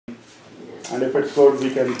and if it's good, we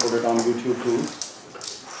can put it on YouTube too.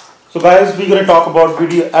 So guys, we're going to talk about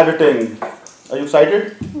video editing. Are you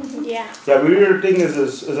excited? Yeah. Yeah, video editing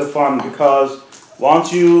is a fun because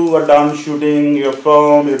once you are done shooting your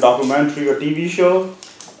film, your documentary, your TV show,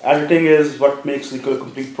 editing is what makes it a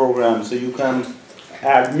complete program. So you can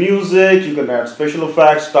add music, you can add special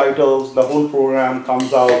effects, titles, the whole program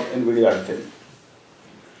comes out in video editing.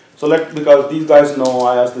 So because these guys know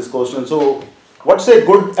I asked this question. So what's a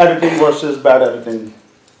good editing versus bad editing?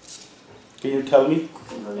 Can you tell me?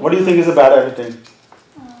 What do you think is a bad editing?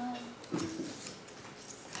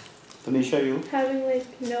 Tanisha, you? Having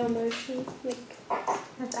like no emotion, like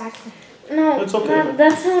That's acting. no. It's okay.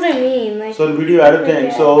 That's not what I mean. Like So in video editing,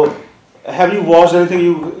 Yeah. so have you watched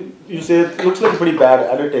anything you say it looks like pretty bad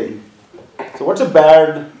editing? So what's a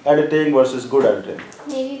bad editing versus good editing?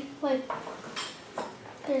 Maybe like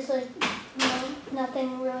there's like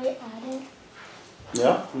nothing really added.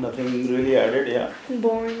 Yeah, nothing really added, yeah.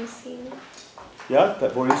 boring scene. Yeah,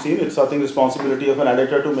 that boring scene, it's I think responsibility of an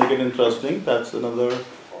editor to make it interesting. That's another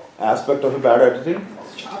aspect of a bad editing.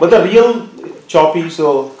 But the real choppy,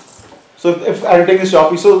 so if editing is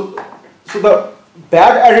choppy, so the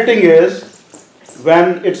bad editing is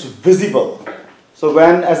when it's visible. So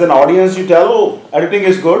when as an audience you tell, oh, editing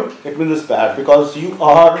is good, it means it's bad because you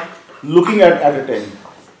are looking at editing.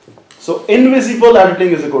 So invisible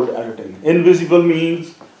editing is a good editing. Invisible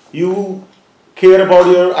means you care about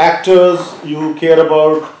your actors, you care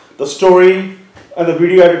about the story, and the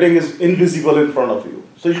video editing is invisible in front of you.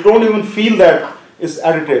 So you don't even feel that it's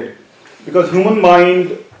edited. Because human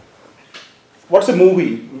mind, what's a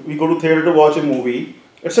movie? We go to theater to watch a movie,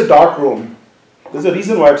 it's a dark room. There's a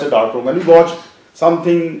reason why it's a dark room. When we watch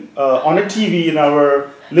something on a TV in our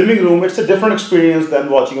living room, it's a different experience than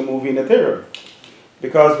watching a movie in a theater.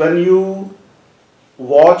 Because when you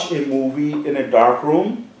watch a movie in a dark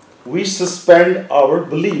room, we suspend our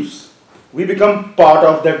beliefs. We become part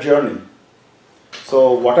of that journey.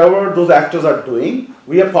 So whatever those actors are doing,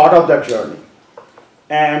 we are part of that journey.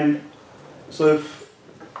 And so if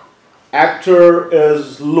actor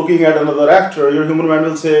is looking at another actor, your human mind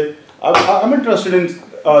will say, I'm interested in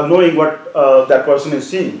knowing what that person is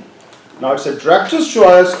seeing. Now it's a director's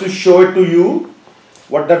choice to show it to you,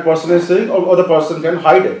 what that person is saying, or the person can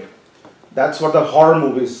hide it. That's what the horror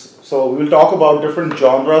movies. So we will talk about different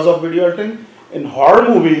genres of video editing. In horror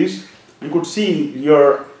movies, you could see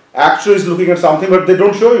your actor is looking at something, but they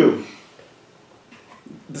don't show you.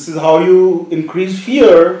 This is how you increase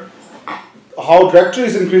fear, how director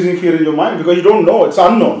is increasing fear in your mind, because you don't know, it's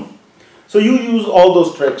unknown. So you use all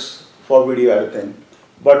those tricks for video editing.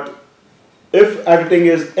 But if editing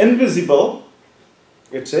is invisible,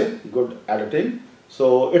 it's a good editing.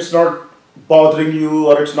 So it's not bothering you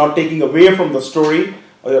or it's not taking away from the story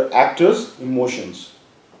or your actors' emotions.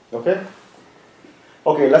 Okay?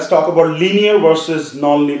 Okay, let's talk about linear versus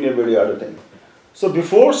non-linear video editing. So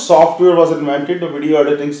before software was invented, the video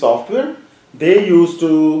editing software, they used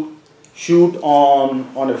to shoot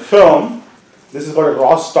on a film. This is called a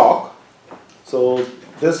raw stock. So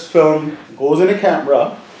this film goes in a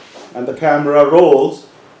camera and the camera rolls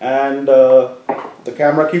and the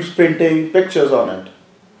camera keeps printing pictures on it.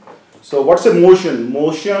 So what's a motion?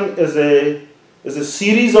 Motion is a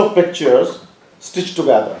series of pictures stitched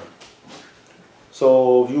together.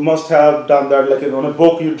 So you must have done that, like on a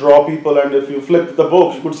book you draw people and if you flip the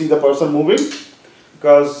book you could see the person moving,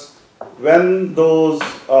 because when those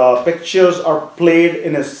pictures are played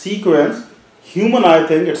in a sequence, human eye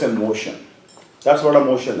think it's a motion. That's what a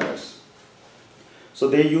motion is. So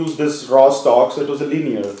they use this raw stock, so it was a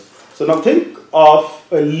linear. So now think of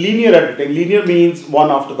a linear editing. Linear means one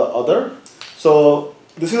after the other. So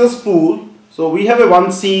this is a spool. So we have a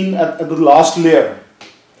one scene at the last layer.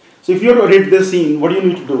 So if you have to edit this scene, what do you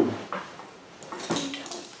need to do?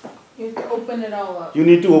 You have to open it all up. You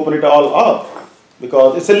need to open it all up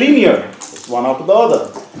because it's a linear. It's one after the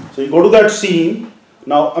other. So you go to that scene.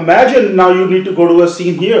 Now imagine now you need to go to a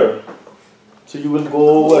scene here. So you will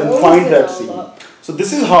go and find that scene. So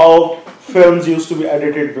this is how films used to be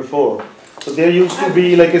edited before. So there used to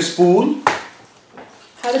be like a spool.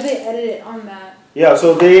 How did they edit it on that? Yeah,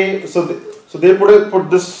 so they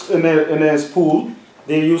put this in a spool.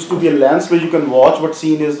 There used to be a lens where you can watch what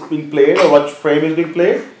scene is being played or what frame is being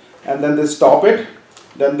played, and then they stop it.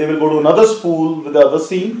 Then they will go to another spool with the other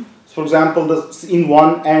scene. So for example, the scene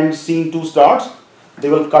 1 and scene 2 starts. They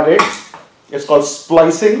will cut it. It's called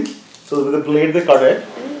splicing. So with the blade they cut it.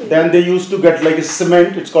 Then they used to get like a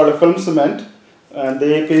cement. It's called a film cement, and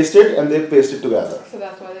they paste it and they paste it together. So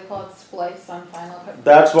that's why they call it splice on Final Cut.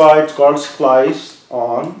 That's why it's called splice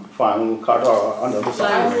on Final Cut or on the other So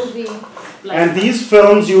that side. would be And these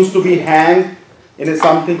films used to be hanged in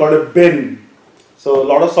something called a bin. So a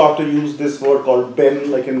lot of software use this word called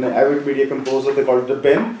bin, like in the Avid Media Composer they call it the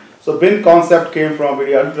bin. So bin concept came from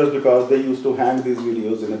video editors because they used to hang these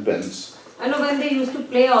videos in the bins. I know when they used to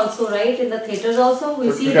play also, right? In the theaters also,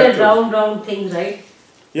 we see Projectors. that round things, right?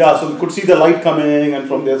 Yeah, so we could see the light coming and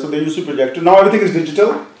from there, so they used to project it. Now everything is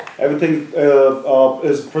digital. Everything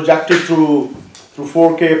is projected through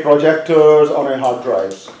 4K projectors on a hard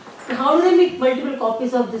drives. How do they make multiple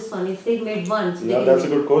copies of this one? If they made one, so Yeah, they that's a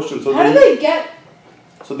good question. So How do they get?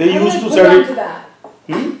 so they How do used they to put set it onto it. that?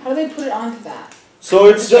 How do they put it onto that? So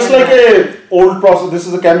it's just like a old process. This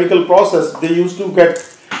is a chemical process. They used to get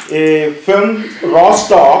a film raw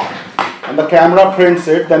stock, and the camera prints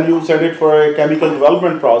it. Then you send it for a chemical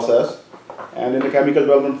development process, and in the chemical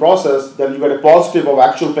development process, then you get a positive of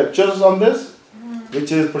actual pictures on this,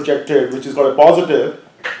 which is projected, which is called a positive,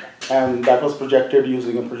 and that was projected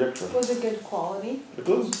using a projector. Was it good quality? It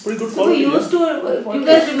was pretty good So we quality. used to, you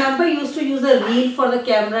guys remember, used to use a reel for the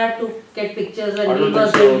camera to get pictures, and I don't reel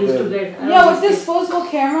was think so, they used to yeah. get. I Yeah, don't with think- disposable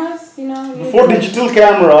cameras, you know. you- Before digital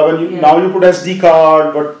camera, when you Yeah. now you put SD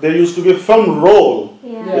card, but there used to be a film roll.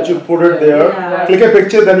 Yeah. Which you put it there, Yeah. click a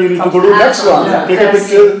picture, then you need to go to the next one. Yeah. Click a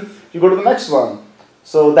picture, you go to the next one.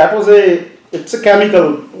 So that was it's a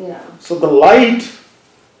chemical. Yeah. So the light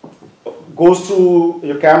goes through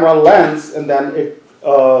your camera lens and then it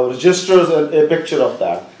registers a picture of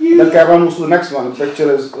that. Then camera moves to the next one. The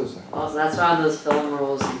picture is Oh, so that's why on those film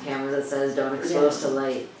rolls and cameras it says don't expose to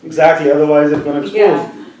light. exactly, otherwise it's going to expose.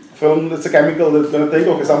 Yeah. Film, it's a chemical that's going to think,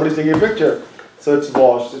 okay, somebody's taking a picture. So it's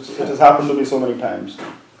washed. It has happened to me so many times.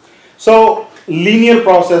 So linear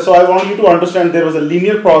process. So I want you to understand there was a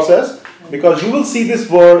linear process because you will see this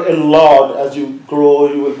word a lot as you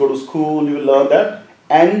grow. You will go to school. You will learn that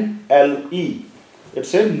NLE.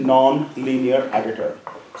 It's a non-linear editor.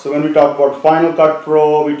 So when we talk about Final Cut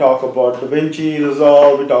Pro, we talk about DaVinci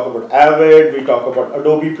Resolve, we talk about Avid, we talk about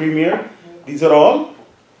Adobe Premiere. These are all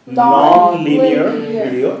non-linear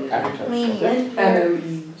video editors. Okay?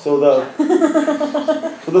 So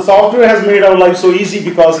the software has made our life so easy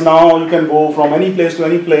because now you can go from any place to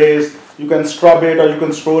any place. You can scrub it or you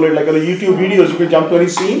can scroll it like on the YouTube videos. You can jump to any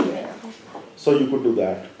scene. So you could do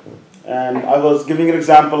that. And I was giving an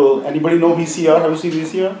example. Anybody know VCR? Have you seen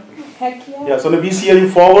VCR? Heck yeah. Yeah. So in a VCR you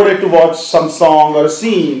forward it to watch some song or a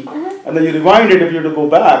scene, and then you rewind it if you have to go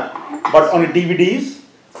back. But on the DVDs,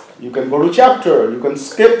 you can go to chapter. You can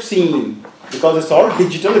skip scene because it's all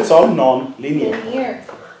digital. It's all non-linear. Here.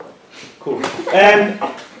 Cool. And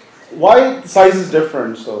why size is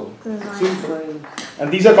different? So, see?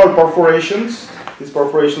 And these are called perforations. These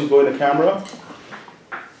perforations go in the camera.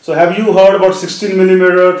 So have you heard about 16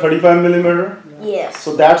 millimeter, 35 millimeter? Yes.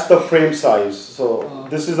 So that's the frame size. So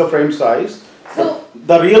this is the frame size. So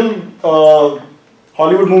The real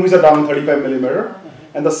Hollywood movies are done on 35 millimeter,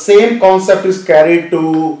 and the same concept is carried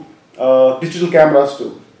to digital cameras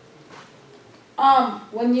too.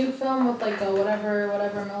 when you film with like a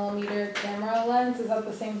whatever millimeter camera lens, is that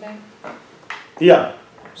the same thing? Yeah.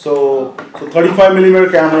 So 35 millimeter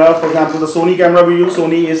camera, for example, the Sony camera we use,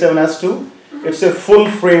 Sony A7S II, it's a full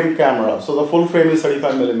frame camera. So the full frame is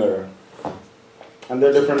 35 millimeter, and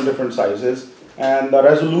they're different sizes, and the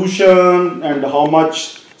resolution and how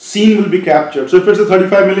much scene will be captured. So if it's a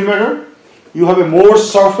 35 millimeter, you have a more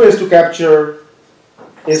surface to capture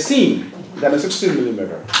a scene than a 16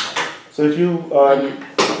 millimeter. So if you,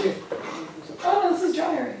 Oh, this is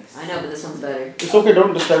dry erase. I know, but this one's better. it's okay,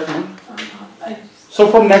 don't distract me. So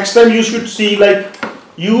from next time you should see like,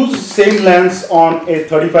 use same lens on a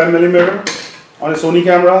 35 millimeter on a Sony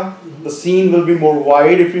camera. The scene will be more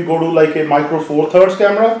wide. If you go to like a micro four thirds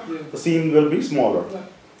camera, the scene will be smaller.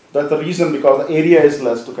 That's the reason, because the area is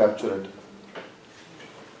less to capture it.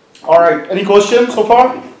 Alright, any questions so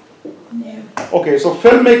far? No. Okay, so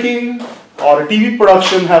filmmaking or a TV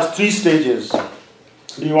production has 3 stages.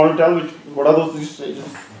 Do you want to tell what are those 3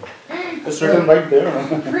 stages? It's written right there.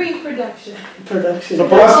 Pre-production. So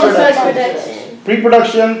Post-production.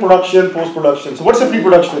 pre-production, production, post-production. So what's a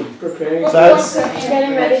pre-production? Preparing. That's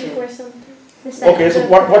Getting ready for something. okay. So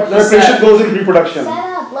what preparation goes in pre-production?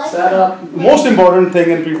 Set up. Most important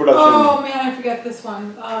thing in pre-production. Oh man, I forget this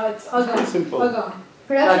one. It's Ugum. Very simple. Ugum.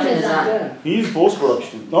 Production design. Yeah. He's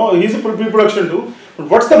post-production. No, he's a pre-production too. But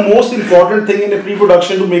what's the most important thing in a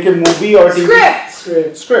pre-production to make a movie or a TV? Script.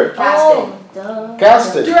 Script. Script. Casting. Duh.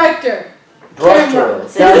 Casting. Director. Director. Camera.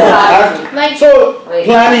 Camera. Acting. Like, So Wait.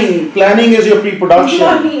 planning is your pre-production.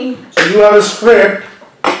 Money. So you have a script,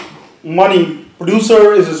 money.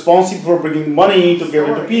 Producer is responsible for bringing money to give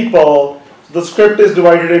it to people. So the script is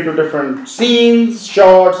divided into different scenes,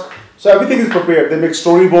 shots. So everything is prepared. They make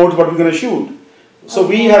storyboards what we're going to shoot. So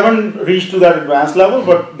we haven't reached to that advanced level,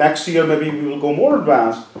 but next year maybe we will go more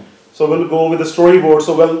advanced. So we'll go with the storyboard.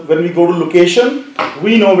 So when we go to location,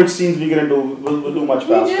 we know which scenes we're going to do. We'll do much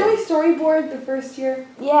Did faster. we storyboard the first year?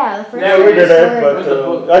 Yeah, the first Yeah, we did it,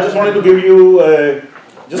 but I just wanted to give you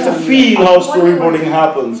just a feel how storyboarding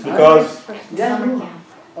happens because Yeah.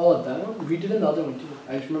 Oh, that one? We did another one too.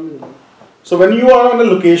 I just remember that one. so when you are on a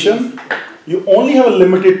location, you only have a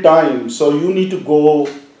limited time, so you need to go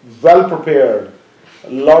well prepared. A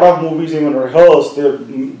lot of movies even rehearsed, their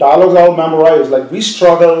dialogues are all memorized. Like we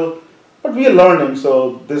struggle, but we are learning.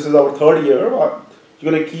 So this is our third year.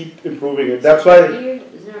 You're gonna keep improving it. That's why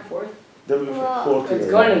Isn't there a fourth? there will be Wow. fourth It's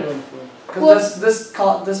year. going to go for because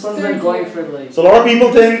this one's been going for like. So a lot of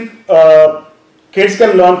people think kids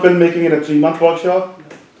can learn filmmaking in a 3-month workshop.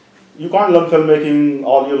 You can't learn filmmaking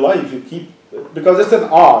all your life. You keep because it's an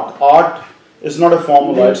art. Art is not a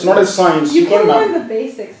formula. It's not a science. You can can't learn learn. the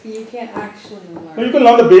basics, but you can't actually learn. No, you can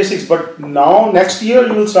learn the basics, but now next year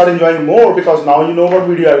you will start enjoying more because now you know about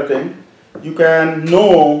video editing. You can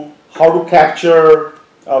know how to capture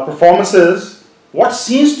performances, what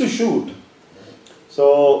scenes to shoot.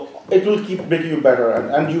 So it will keep making you better,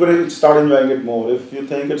 and you're gonna start enjoying it more. If you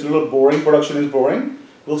think it's a little boring, production is boring,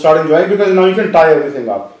 you'll start enjoying it because now you can tie everything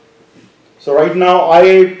up. So right now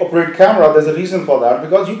I operate camera. There's a reason for that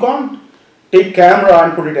because you can't take camera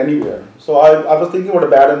and put it anywhere. So I was thinking about a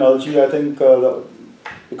bad analogy. I think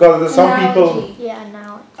because there's some people Analogy. Yeah,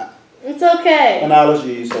 now. It's okay.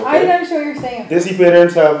 analogies. I didn't Okay. understand what you're saying. Desi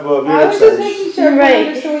parents have I weird was just accents. making sure Right. I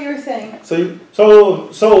understood what you were saying.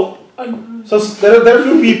 So there are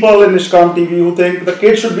few people in Nishkam TV who think the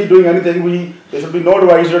kids should be doing anything. There should be no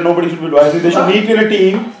advisor. Nobody should be advising. They should meet in a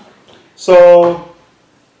team. So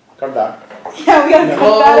cut that. Yeah, we gotta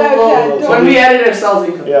cut that out, Chad. So When we edit ourselves,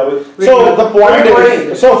 we come. Yeah. We- So the point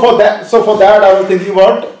we're is, so for that I was thinking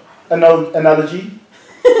about analogy.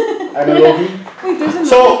 Wait, there's another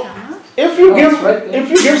So camera? if you Oh, give it's right there. if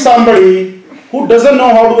you give somebody who doesn't know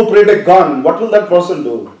how to operate a gun, what will that person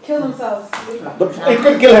do? Kill themselves. It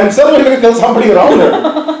can kill himself or it can kill somebody around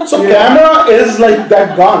him. So camera is like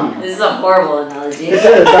that gun. This is a horrible analogy. It is.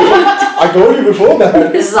 That's what I told you before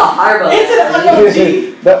that. This is a horrible It's an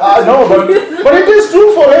analogy. I know, but it is true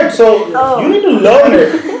for it. So you need to learn it.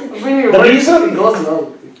 The reason- it goes well.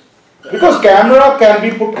 Because camera can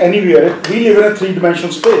be put anywhere. We live in a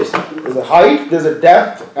 3-dimensional space. There's a height, there's a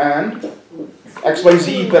depth, and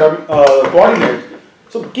XYZ coordinate.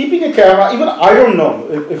 So keeping a camera, even I don't know.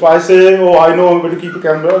 If I say, oh, I know where to keep a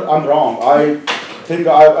camera, I'm wrong. I think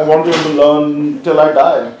I want to be able to learn till I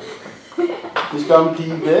die. Just come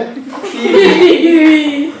TV.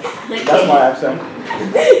 That's my accent.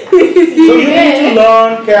 So you need to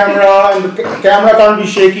learn camera, and the camera can't be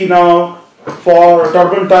shaky now. For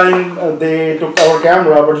turpentine, they took our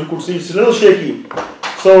camera, but you could see it's a little shaky.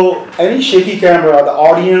 So any shaky camera, the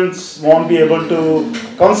audience won't be able to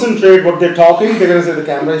concentrate what they're talking. They're gonna say the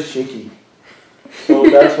camera is shaky. So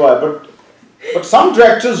that's why. But some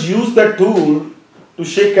directors use that tool to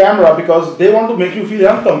shake camera because they want to make you feel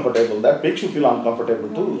uncomfortable. That makes you feel uncomfortable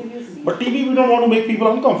too. But TV, we don't want to make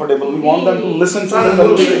people uncomfortable. We want them to listen It's to not a the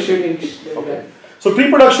movie conversation. shooting. Okay. So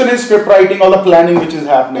pre-production is script writing, all the planning which is And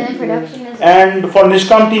happening. production is. And for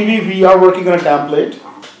Nishkam TV, we are working on a template.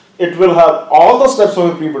 It will have all the steps of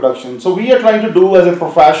a pre-production. So we are trying to do as a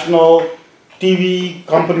professional TV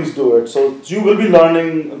companies do it. So you will be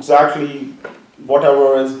learning exactly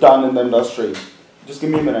whatever is done in the industry. Just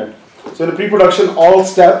give me a minute. So in the pre-production, all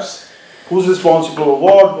steps, who's responsible for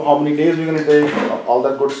what, how many days we're going to take, all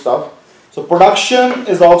that good stuff. So production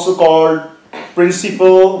is also called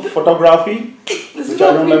principal photography. This is Which I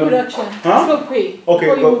about don't remember. pre-production. Huh? Let's go pre. Okay,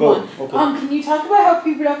 before you go, move go. on. Okay. Can you talk about how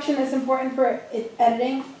pre-production is important for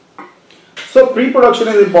editing? So pre-production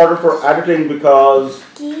is important for editing because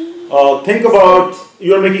think about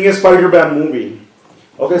you're making a Spider-Man movie.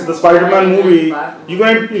 Okay, so the Spider-Man movie, you're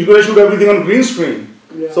gonna shoot everything on green screen.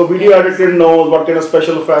 Yeah. So video editor knows what kind of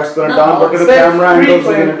special effects they're done, what kind of camera angles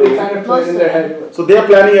they're gonna They do. kind of play in their head. So they are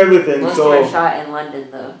planning everything. Most So of it shot in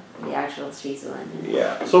London though. The actual streets of London.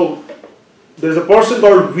 yeah, so there's a person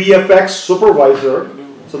called VFX supervisor.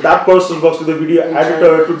 So that person works with the video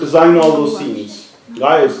editor to design all those scenes.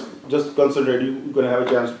 Guys, just concentrate. You're gonna have a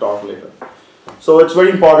chance to talk later. So it's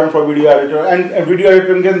very important for video editor, and a video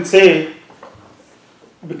editor can say,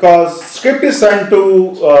 because script is sent to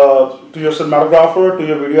your cinematographer, to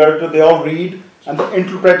your video editor, they all read and they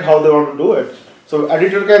interpret how they want to do it. So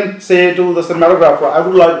editor can say to the cinematographer, I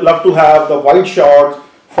would love to have the wide shot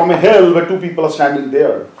from a hill where 2 people are standing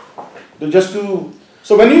there.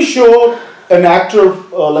 So when you show an actor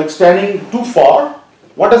like standing too far,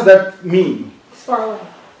 What does that mean? Far away.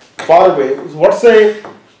 Far away. What's a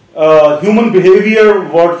human behavior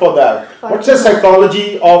word for that? What's a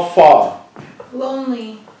psychology of far?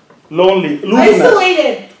 Lonely. Lonely. Loneliness.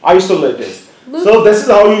 Isolated. Isolated. So this is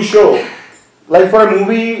how you show. Like for a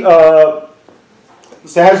movie,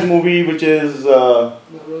 Sahaj's movie, which is The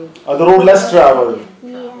Road Less Traveled.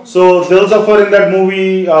 Yeah. So Dil Zafar in that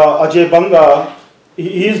movie, Ajay Banga,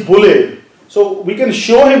 he is bullied. So we can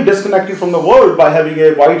show him disconnected from the world by having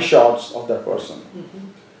a wide shots of that person.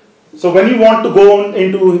 So when you want to go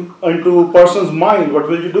into person's mind, what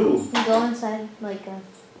will you do? You go inside like a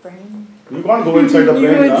brain. You can't go inside the You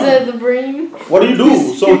brain. go Huh? inside the brain. What do you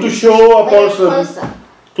do? So to show a Like person close up.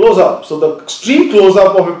 close up. So the extreme close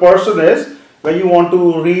up of a person is when you want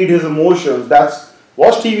to read his emotions. That's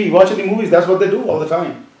watch TV, watch any movies. That's what they do all the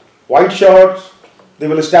time. Wide shots. They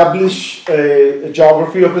will establish a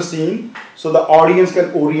geography of a scene so the audience can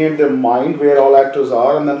orient their mind where all actors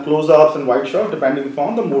are, and then close ups and wide shots depending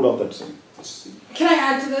upon the mood of that scene. Can I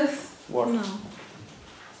add to this? What? No.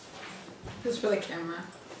 This is for the camera.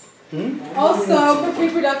 Hmm? Also, for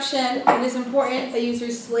pre-production, it is important that you use your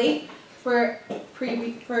slate for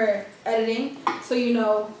editing, so you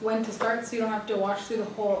know when to start, so you don't have to watch through the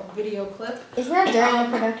whole video clip. Isn't that during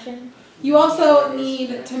the production? You also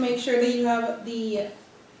need to make sure that you have the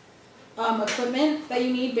equipment that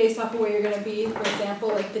you need based off of where you're going to be. For example,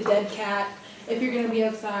 like the dead cat, if you're going to be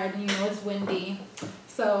outside and you know it's windy.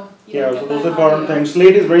 So, you Yeah, don't so get those that are important audio. things.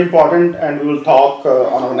 Slate is very important, and we will talk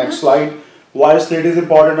on our next slide why slate is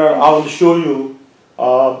important. I will show you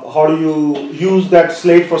how do you use that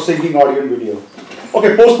slate for syncing audio and video.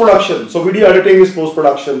 Okay, post-production. So video editing is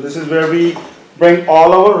post-production. This is where we bring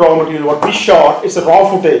all our raw material, what we shot. It's a raw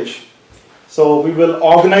footage. So we will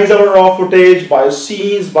organize our raw footage by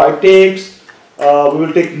scenes, by takes. We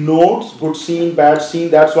will take notes, good scene, bad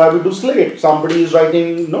scene. That's why we do slate. Somebody is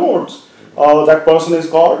writing notes. That person is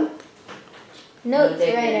called? Notes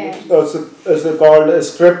writer. It's called a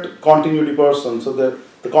script continuity person. So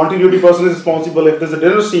the continuity person is responsible if there's a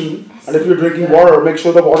dinner scene and if you're drinking water, make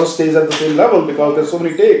sure the water stays at the same level because there's so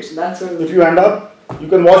many takes. That's what If you end up, you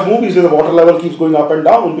can watch movies where the water level keeps going up and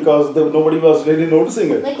down because nobody was really noticing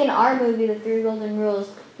it. Like in our movie, The Three Golden Rules,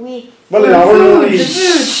 we. Well, in our movie,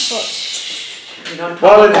 You don't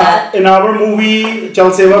tell them that. in our movie, Chal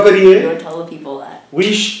Seva You Kariye, don't tell the people that. we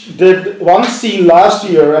did one scene last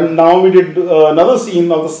year and now we did another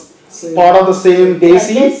scene of the part of the same day Like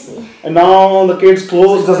scene. this. And now the kid's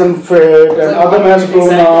clothes doesn't fit and other man's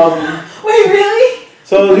grown up. Wait, really?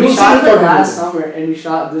 So you we will shot see that what last summer and we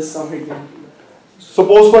shot this summer again. So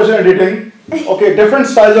post-production editing, okay, different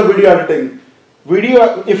styles of video editing.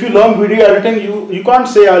 Video, if you learn video editing, you can't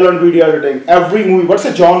say I learned video editing. Every movie, what's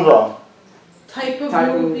a genre? Type of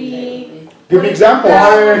Type of movie. Give me examples.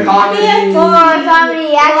 Horror, comedy. Horror,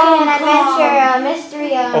 comedy, action, Rom-com. adventure,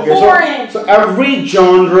 mystery. Okay, Foreign. so every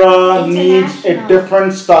genre needs a International.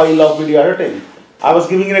 different style of video editing. I was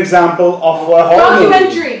giving an example of a horror movie.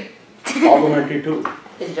 Documentary. Documentary too.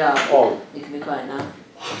 His job. Oh. You can be quiet now.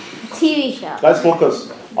 TV show. Let's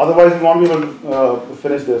focus. Otherwise, we won't be able to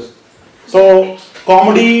finish this. So,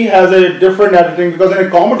 comedy has a different editing because in a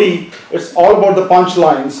comedy, it's all about the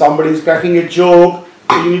punchline. Somebody is cracking a joke,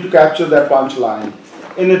 so you need to capture that punchline.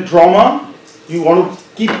 In a drama, you want to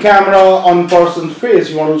keep camera on person's face.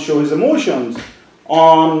 You want to show his emotions.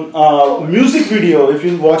 On music video, if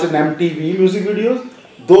you watch an MTV music videos,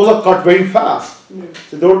 those are cut very fast.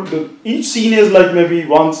 So each scene is like maybe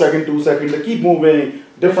 1 second, 2 seconds. They keep moving,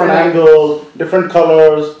 different angles, different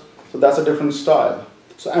colors. So that's a different style.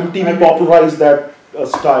 So MTV popularized that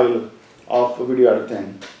style of video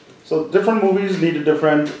editing. So different movies need a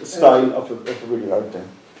different style of video editing.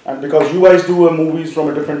 And because you guys do movies from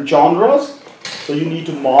a different genres, so you need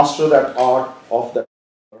to master that art of that.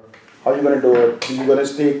 How are you going to do it? You're going to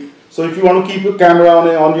stay. So if you want to keep your camera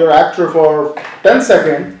on your actor for 10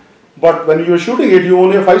 seconds, but when you're shooting it, you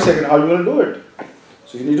only have 5 seconds, how are you going to do it?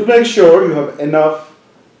 So you need to make sure you have enough,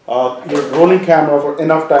 your rolling camera for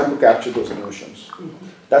enough time to capture those emotions.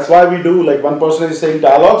 That's why we do, like one person is saying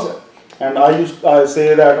dialogues, and I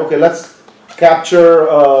say that, okay, let's capture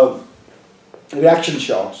reaction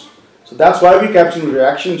shots. So that's why we capture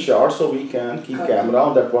reaction shots, so we can keep camera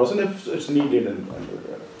on that person if it's needed.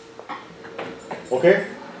 Okay?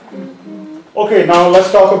 Okay, now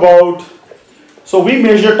let's talk about, so we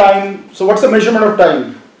measure time. So what's the measurement of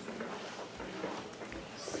time?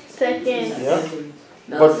 Seconds. Yeah.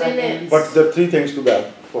 Milliseconds. But there are three things to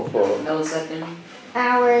that. For Millisecond.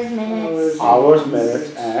 Hours, minutes. hours,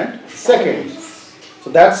 minutes, and seconds. So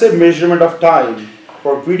that's a measurement of time.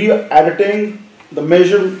 For video editing, the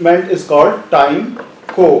measurement is called time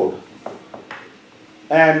code.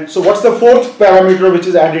 And so what's the fourth parameter which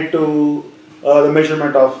is added to the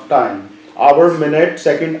measurement of time? Hour, minute,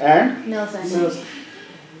 second, and Millisecond.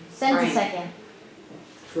 Centisecond.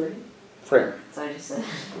 Frame. frame. So I just said.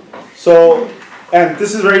 So, and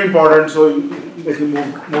this is very important, so you can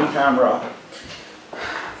move camera.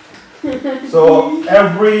 So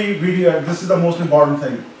every video, this is the most important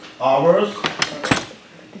thing. Hours,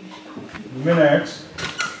 minutes,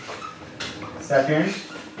 seconds,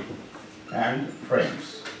 and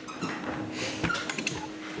frames.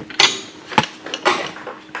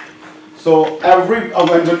 So every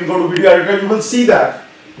when you go to video editor, you will see that.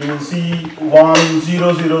 You will see 1,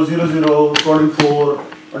 0, 0, 0, 0, 24,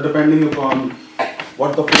 or depending upon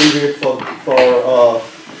what the frame rate for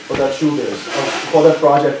that shoot is, or for that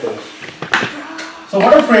project is. So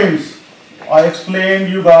what are frames? I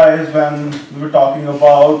explained you guys when we were talking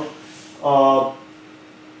about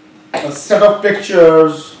a set of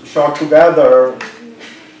pictures shot together.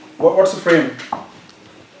 What's a frame?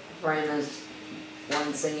 Frame is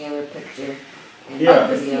one singular picture. In Yeah.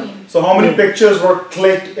 the video. So how many pictures were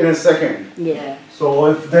clicked in a second? Yeah. So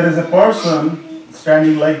if there is a person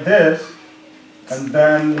standing like this, and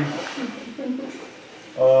then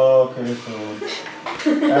okay, so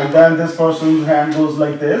and then this person's hand goes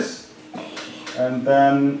like this, and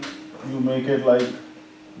then you make it like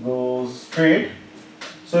goes straight.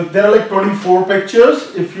 So if there are like 24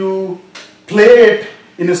 pictures, if you play it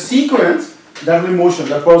in a sequence, that will be motion.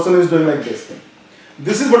 That person is doing like this thing.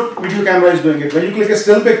 This is what video camera is doing it. When you click a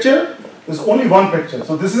still picture, there's only one picture.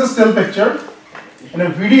 So this is a still picture. In a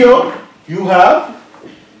video, you have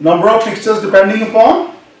number of pictures depending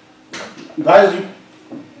upon. Guys,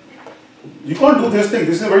 you can't do this thing.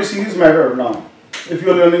 This is a very serious matter now. If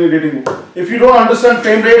you are learning editing, if you don't understand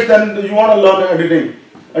frame rates, then you want to learn editing.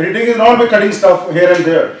 Editing is not by cutting stuff here and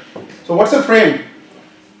there. So what's a frame?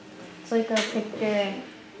 It's like a picture.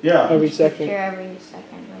 Yeah. Every second. Picture every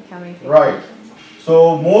second. Like how many pictures? Right.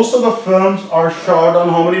 So most of the films are shot on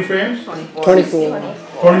how many frames? 24. 24.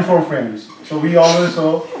 24 frames. So we always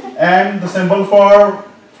show. And the symbol for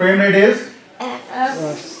frame rate is?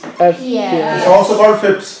 F. Yeah. It's also called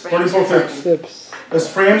FIPS. Frames 24 per FIPS. Sips. It's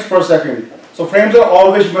frames per second. So frames are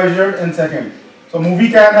always measured in seconds. So movie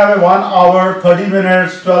can have a 1 hour, 30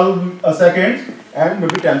 minutes, 12 seconds, and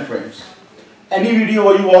maybe 10 frames. Any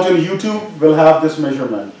video you watch on YouTube will have this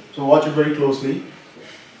measurement. So watch it very closely.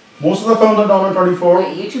 Most of the films are done on 24.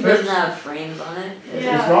 Wait, YouTube doesn't have frames on it? It's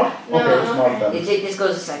not? Okay, it's not that. It just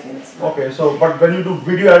goes to seconds. Okay, so but when you do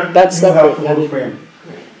video edit, That's you have to separate, go to frame.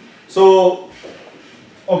 So,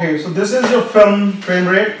 okay, so this is your film frame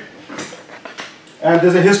rate, and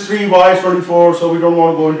there's a history why it's 24, so we don't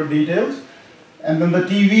want to go into details. And then the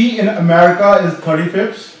TV in America is 30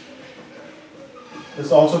 FIPS.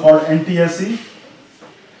 It's also called NTSC.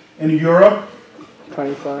 In Europe,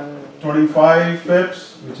 25. 25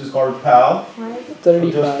 FIPS, which is called PAL. Just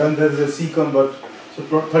 35. then there's a secant, but so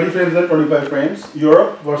 30 frames and 25 frames.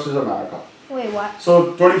 Europe versus America. Wait, what?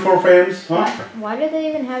 So 24 frames, huh? Why do they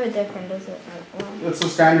even have a different? Does it like one? It's a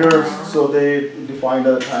standard, so they defined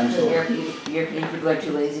at the time. Because So European people are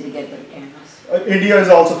too lazy to get their cameras. India is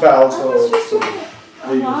also PAL, I was so, just so looking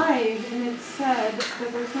they use- live and it said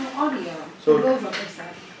that there's no audio. So- It goes what they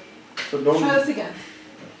said. so Try don't. this again.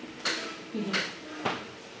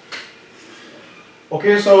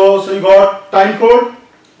 Okay, so you got time code,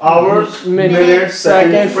 hours, minutes,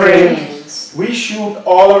 second, frame. Frames. We shoot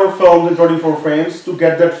all our films in 24 frames to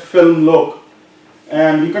get that film look.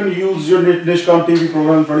 And you can use your Nishcom TV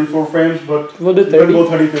program in 24 frames, but We'll do you can 30. go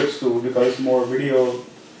 30 clips too because it's more video.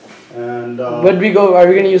 And But are we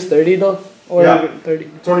gonna use 30 though? Or Yeah. 30?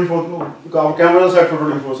 24, our camera is set for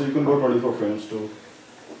 24, so you can go 24 frames too.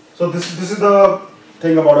 So this is the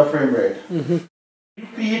thing about a frame rate. You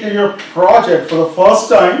create your project for the first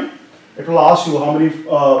time, it will ask you how many,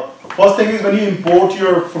 first thing is when you import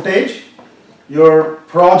your footage, your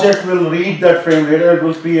project will read that frame rate and it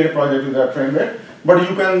will create a project with that frame rate. But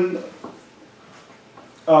you can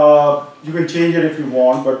change it if you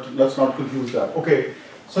want, but let's not confuse that. Okay,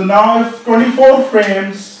 so now if 24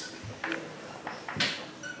 frames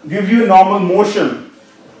give you a normal motion,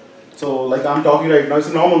 so like I'm talking right now, it's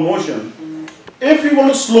a normal motion. If you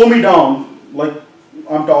want to slow me down, like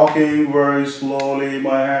I'm talking very slowly,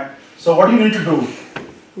 my hand, so what do you need to do?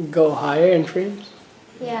 Go higher in frames?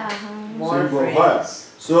 Yeah. More you go higher.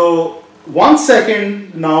 frames. So 1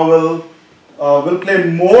 second now will play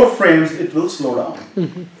more frames, it will slow down.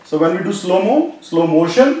 So when we do slow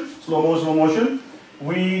motion,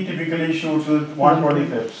 we typically shoot with 120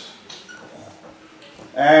 fps.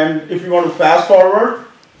 And if you want to fast forward,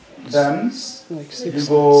 then Like you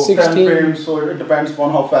go 10 16. frames, so it depends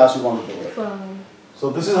upon how fast you want to do it. So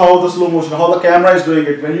this is how the slow motion, how the camera is doing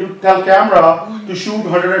it. When you tell camera to shoot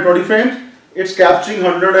 120 frames, it's capturing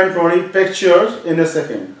 120 pictures in a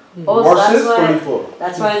second. Oh, so Versus that's why, 24.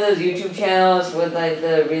 that's why those YouTube channels with like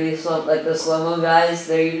the really slow, like the slow-mo guys,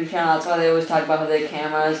 their YouTube channel, that's why they always talk about how their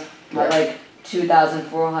cameras are like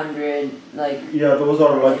 2,400, like. Yeah, those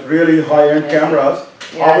are like really high-end cameras.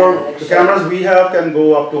 Yeah, The cameras we have can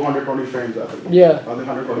go up to 120 frames, I think. Yeah. I think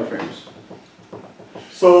 120 frames.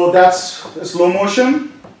 So that's slow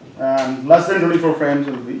motion, and less than 24 frames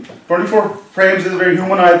will be. 24 frames is where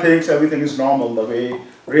human eye thinks everything is normal, the way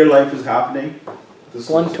real life is happening. This is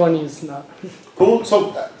 120 is not. cool.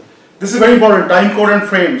 So this is very important, time code and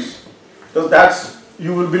frames. Because that's,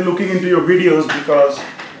 you will be looking into your videos, because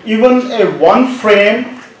even a one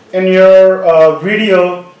frame in your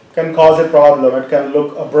video can cause a problem. It can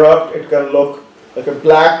look abrupt, it can look like a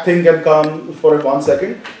black thing can come for 1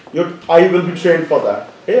 second. Your eye will be trained for that.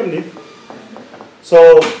 Hey Amneet.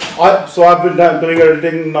 So I've been doing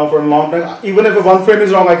editing now for a long time. Even if one frame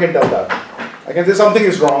is wrong, I can tell that. I can say something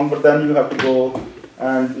is wrong, but then you have to go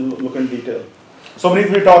and look in detail. So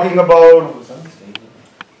Amneet, we're talking about,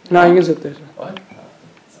 No, you can sit there.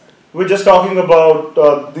 we're just talking about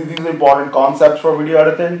these important concepts for video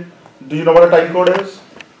editing. Do you know what a time code is?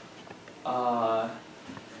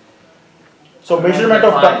 So measurement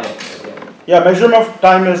of time. Yeah, measurement of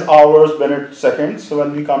time is hours, minutes, seconds. So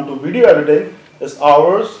when we come to video editing, it's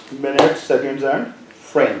hours, minutes, seconds, and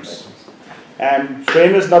frames. And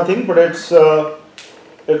frame is nothing, but it's a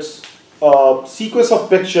sequence of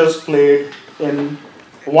pictures played in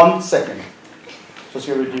 1 second. So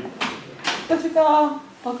security.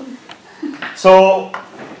 Welcome. So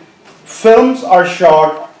films are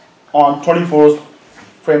shot on 24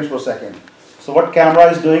 frames per second. So what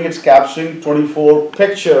camera is doing, it's capturing 24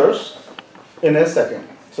 pictures in a second.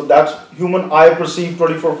 So that's human eye perceive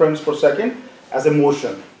 24 frames per second as a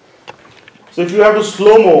motion. So if you have to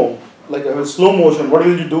slow-mo, like a slow motion, what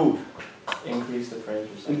will you do? Increase the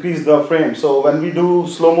frames. Increase the frame. So when we do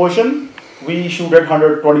slow motion, we shoot at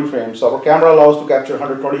 120 frames. So our camera allows to capture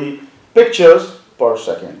 120 pictures per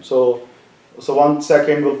second. So 1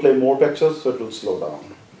 second will play more pictures, so it will slow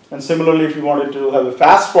down. And similarly, if you wanted to have a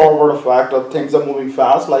fast forward effect of things are moving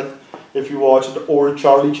fast, like if you watched old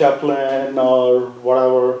Charlie Chaplin or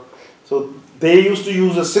whatever, so they used to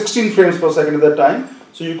use a 16 frames per second at that time.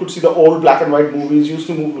 So you could see the old black and white movies used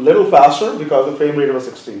to move a little faster because the frame rate was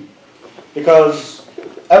 16. Because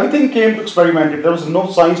everything came to experimented. There was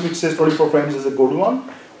no science which says 24 frames is a good one.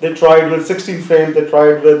 They tried with 16 frames, they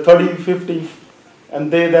tried with 30, 50,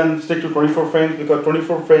 and they then stick to 24 frames because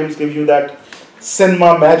 24 frames give you that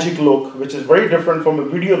cinema magic look, which is very different from a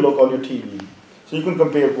video look on your TV. So you can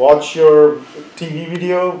compare, watch your TV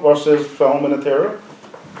video versus film in a theater.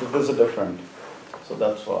 There's a different. So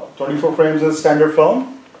that's what 24 frames is standard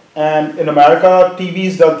film. And in America, TV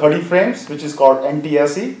is done 30 frames, which is called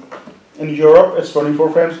NTSC. In Europe, it's 24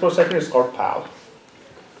 frames per second, it's called PAL.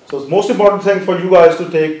 So the most important thing for you guys to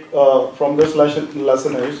take from this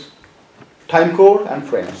lesson is time code and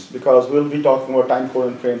frames, because we'll be talking about time code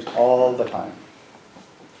and frames all the time.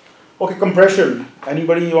 Okay, compression.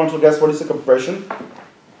 Anybody wants to guess what is a compression? I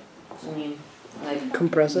mean, like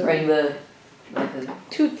Compressor. bring the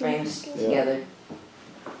two frames Yeah. together.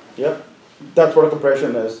 Yep, that's what a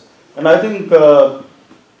compression is. And I think the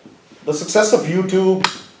success of YouTube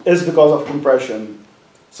is because of compression.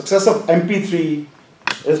 Success of MP3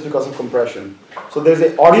 is because of compression. So there's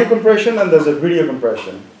a audio compression and there's a video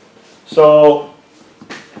compression. So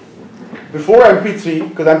before MP3,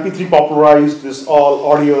 because MP3 popularized this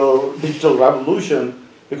all audio digital revolution,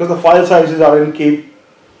 because the file sizes are in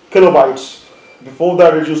kilobytes. Before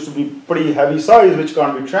that, it used to be pretty heavy size, which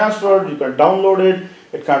can't be transferred. You can download it.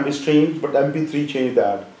 It can't be streamed, but MP3 changed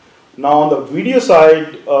that. Now on the video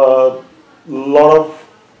side, a lot of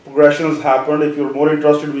progressions happened. If you're more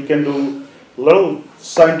interested, we can do a little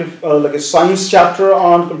scientific, like a science chapter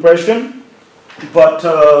on compression. But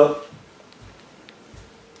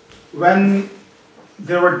when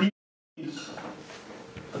there were DVDs,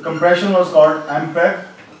 the compression was called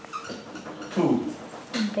MPEG-2.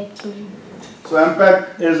 So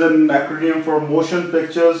MPEG is an acronym for Motion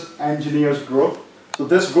Pictures Engineers Group. So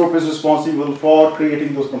this group is responsible for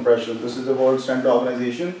creating those compressions. This is the World Standard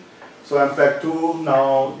Organization. So MPEG-2,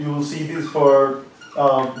 now you will see these for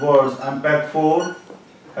words. MPEG-4.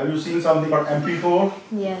 Have you seen something called MP4?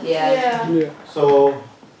 Yeah. Yeah. So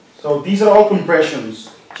these are all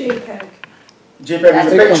compressions. JPEG. JPEG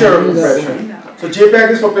is a picture compression. So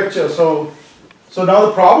JPEG is for pictures. So now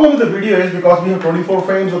the problem with the video is because we have 24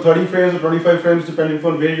 frames or 30 frames or 25 frames depending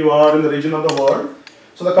on where you are in the region of the world.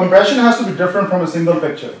 So the compression has to be different from a single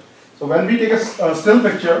picture. So when we take a still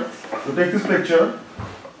picture, you take this picture,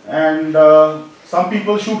 and some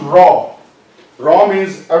people shoot raw. Raw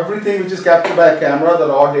means everything which is captured by a camera, the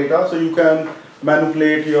raw data. So you can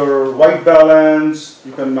manipulate your white balance,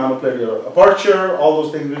 you can manipulate your aperture, all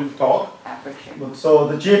those things we'll talk. Aperture. So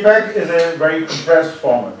the JPEG is a very compressed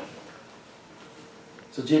format.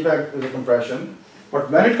 So JPEG is a compression. But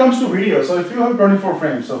when it comes to video, so if you have 24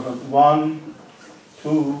 frames, so 1,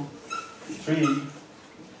 2, 3,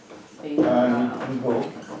 and we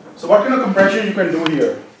go. So what kind of compression you can do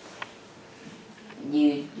here?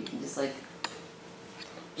 You can just like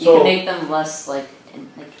you So- can make them less like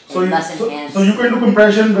less enhanced. So you can do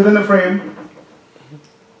compression within a frame.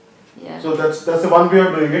 Yeah. So that's the one way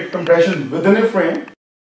of doing it. Compression within a frame.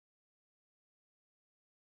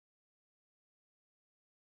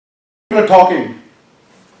 People are talking.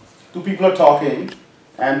 Two people are talking,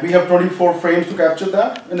 and we have 24 frames to capture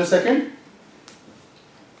that in a second.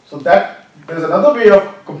 So that there's another way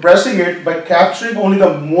of compressing it by capturing only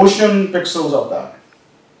the motion pixels of that.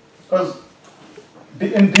 Because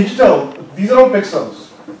in digital, these are all pixels.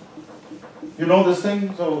 You know this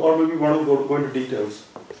thing, so or maybe want to go into details.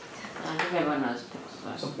 I think everyone knows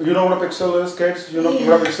pixels. So you know what a pixel is, kids? You know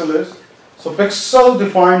what a pixel is? So pixel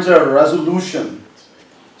defines a resolution.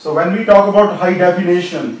 So when we talk about high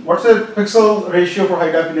definition, what's the pixel ratio for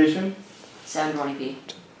high definition? 720p.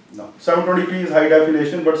 No, 720p is high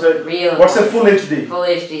definition, but Real. what's a full HD? Full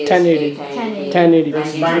HD is 1080. 1080. 1080.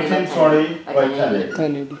 It's 1920 by 1080.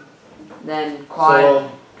 1080. Then quad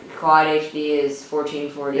So, quad HD is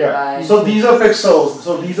 1440 yeah. by. So these are pixels.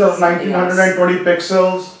 So these are 1920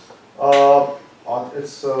 pixels.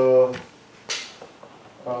 It's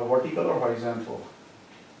vertical or horizontal?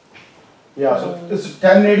 Yeah, so it's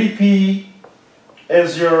 1080p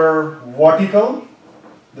is your vertical.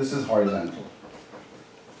 This is horizontal.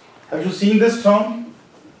 Have you seen this term?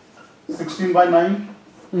 16 by 9?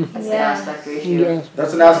 That's the Yeah. aspect ratio. Yeah,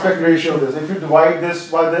 That's an aspect ratio of this. If you divide this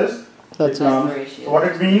by this, that's it it. comes. ratio. So what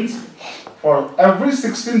it means, for every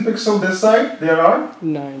 16 pixel this side, there are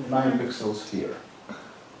 9. 9 pixels here.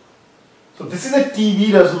 So this is a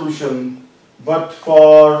TV resolution, but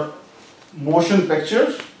for motion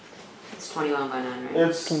pictures, It's 21 by 9, right?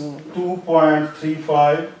 it's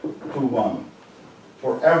 2.35 to 1.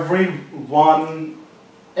 For every 1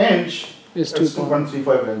 inch, It's it's 2.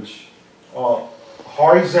 2.35 inch.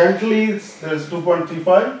 Horizontally, there's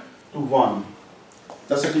 2.35 to 1.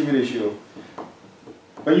 That's a TV ratio.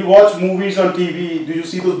 When you watch movies on TV, do you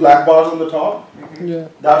see those black bars on the top? Yeah.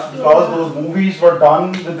 That's because those movies were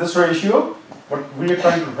done with this ratio, but we are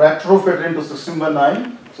trying to retrofit into 16 by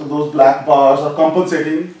 9, so those black bars are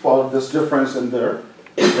compensating for this difference in their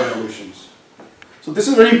resolutions. So this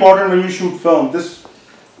is very important when you shoot film. This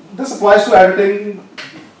applies to editing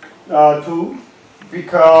too,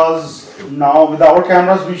 because now with our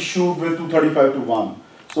cameras we shoot with 235 to 1.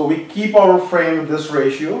 So we keep our frame with this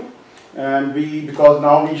ratio, and because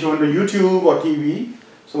now we show in the YouTube or TV,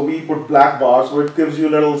 so we put black bars, so it gives you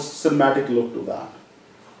a little cinematic look to that.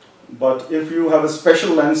 But if you have a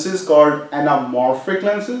special lenses called anamorphic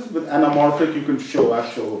lenses, with anamorphic you can show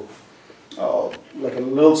actual, like a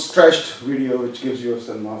little stretched video which gives you a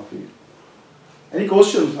cinema feel. Any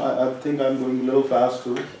questions? I think I'm going a little fast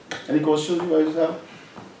too. Any questions you guys have?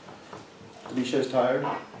 Alicia is tired.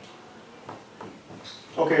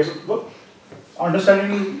 Okay, so look,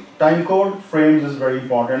 understanding time code frames is very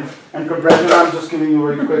important. And compression, I'm just giving you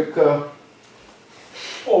a very quick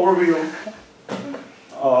overview.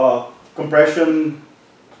 Compression,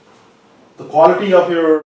 the quality of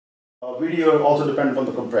your video also depends on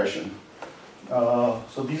the compression.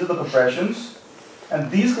 So these are the compressions,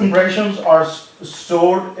 and these compressions are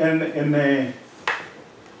stored in a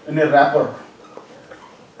wrapper.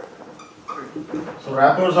 So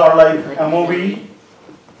wrappers are like MOV.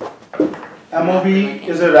 MOV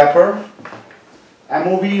is a wrapper.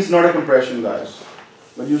 MOV is not a compression, guys.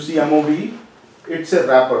 When you see MOV, it's a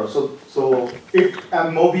wrapper. So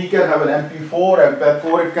MOV can have an MP4,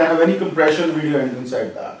 MP4. It can have any compression video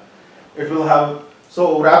inside that. It will have.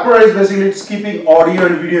 So wrapper is basically it's keeping audio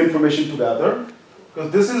and video information together,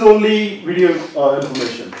 because this is only video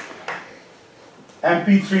information.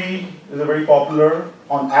 MP3 is a very popular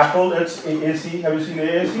on Apple. It's AAC. Have you seen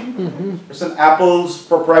AAC? Mm-hmm. It's an Apple's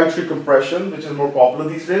proprietary compression, which is more popular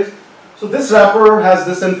these days. So this wrapper has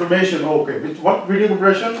this information. Okay, what video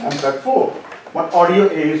compression? MP4. What audio?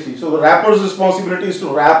 AAC. So the wrapper's responsibility is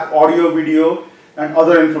to wrap audio, video, and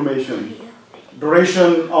other information.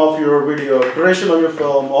 Duration of your video, duration of your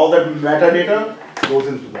film, all that metadata goes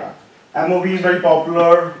into that. MOV is very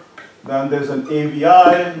popular. Then there's an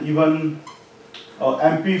AVI, even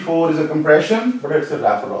MP4 is a compression, but it's a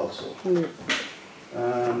wrapper also.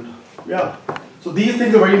 And yeah, so these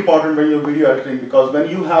things are very important when you're video editing, because when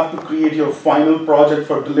you have to create your final project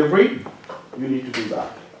for delivery, you need to do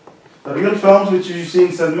that. The real films which you see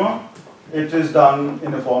in cinema, it is done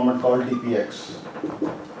in a format called DPX.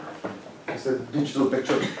 It's a digital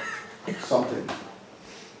picture something.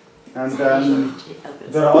 And then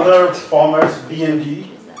there are other formats, DNG.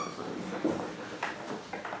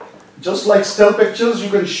 Just like still pictures, you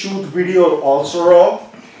can shoot video also raw.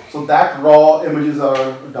 So that raw images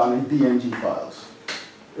are done in DNG files.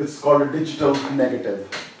 It's called a digital negative.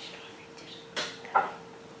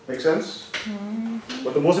 Make sense?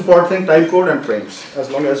 But the most important thing, timecode and frames. As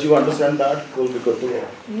long as you understand that, you'll be good to go.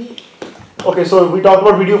 Okay, so we talked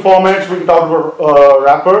about video formats, we talked about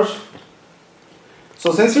wrappers.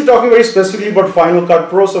 So since we're talking very specifically about Final Cut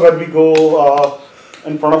Pro, so when we go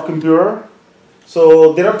in front of computer,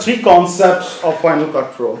 so there are three concepts of Final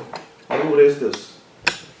Cut Pro. How do you raise this?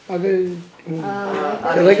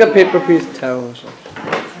 They're like a paper piece towel or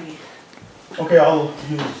something. Okay, I'll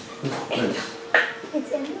use this place.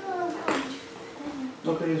 It's in the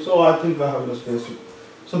Okay, so I think I have enough space.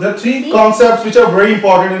 So there are three concepts which are very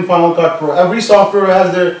important in Final Cut Pro. Every software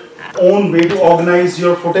has their own way to organize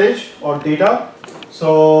your footage or data.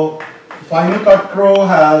 So Final Cut Pro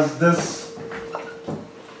has this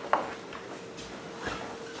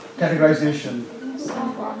categorization.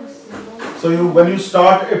 So when you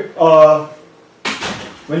start a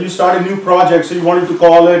new project, so you wanted to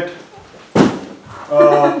call it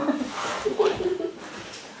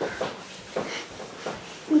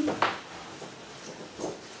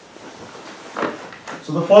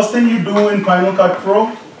so the first thing you do in Final Cut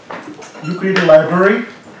Pro, you create a library.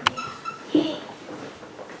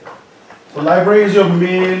 So library is your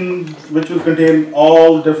main, which will contain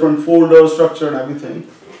all different folders, structure and everything.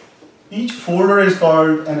 Each folder is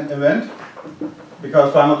called an event,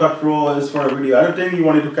 because Final Cut Pro is for video editing. You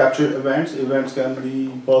wanted to capture events. Events can be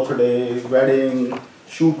birthday, wedding,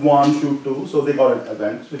 shoot 1, shoot 2. So they call it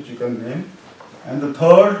events, which you can name. And the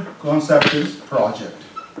third concept is project.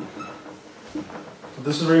 So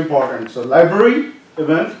this is very important. So library,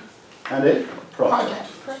 event, and a project.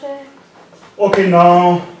 Okay,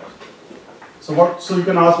 now, so you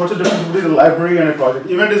can ask what's the difference between a library and a project.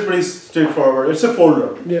 Event is pretty straightforward. It's a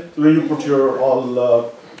folder where you put your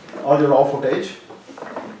all your raw footage.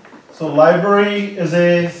 So library is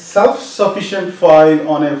a self-sufficient file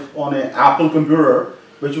on a Apple computer,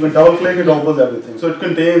 which you can double click, it opens everything. So it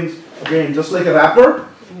contains, again, just like a wrapper.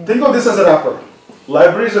 Think of this as a wrapper.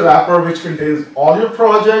 Library is a wrapper which contains all your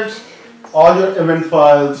projects, all your event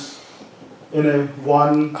files in a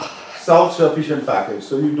one self-sufficient package.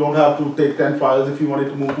 So you don't have to take 10 files if you wanted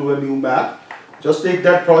to move to a new map. Just take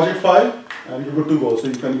that project file and you're good to go. So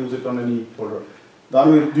you can use it on any folder.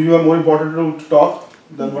 Danu, do you have more important to talk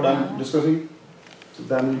than what I'm discussing? So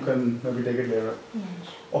then you can maybe take it later.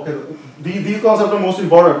 Okay, these concepts are most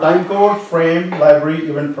important. Timecode, frame, library,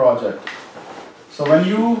 event, project. So when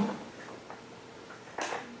you,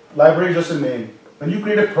 library is just a name. When you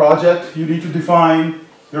create a project, you need to define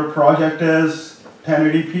your project is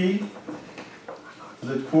 1080p, is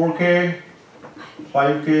it 4K,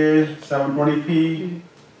 5K, 720p,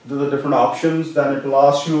 those are different options. Then it will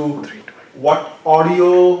ask you what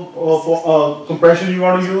audio compression you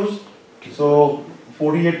want to use. So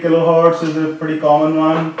 48 kilohertz is a pretty common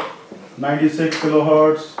one, 96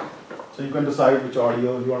 kilohertz. So you can decide which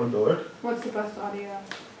audio you want to do it. What's the best audio?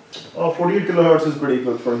 48 kilohertz is pretty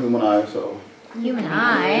good for human eye. So Human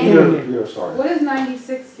eye? ear, sorry. What is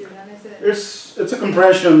 96 do then? Is it? It's a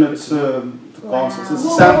compression. It's a concept.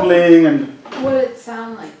 It's sampling and. Would it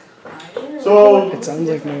sound like higher? So It sounds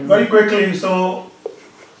like my very quickly. So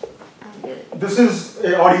this is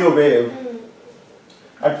an audio wave.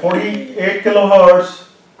 At 48 kilohertz,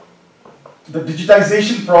 the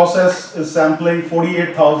digitization process is sampling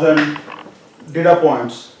 48,000 data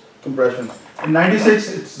points compression. In 96,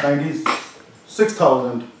 it's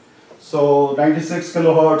 96,000. So 96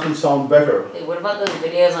 kilohertz will sound better. Hey, what about those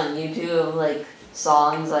videos on YouTube of like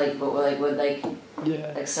songs with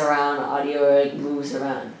surround audio or like moves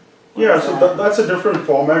around? Yeah, so that's a different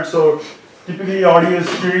format. So typically audio is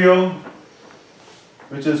stereo,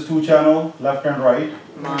 which is 2-channel, left and right.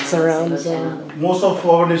 Surround sound. Most of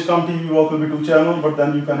our Nishcom TV work will be 2-channel, but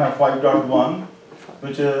then you can have 5.1,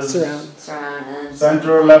 which is Surround and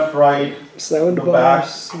center, left, right, sound the back,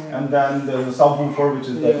 bars. and then there's a subwoofer, which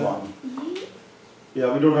is that one.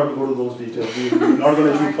 Yeah, we don't have to go to those details. We're not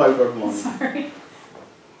going to shoot 5.1. Sorry.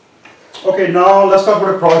 Okay, now let's talk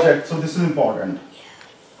about a project. So this is important.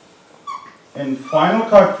 In Final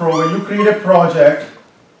Cut Pro, when you create a project,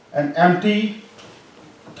 an empty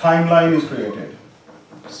timeline is created.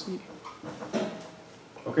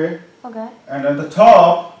 Okay? Okay. And at the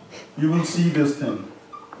top, you will see this thing.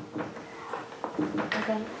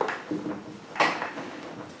 Okay.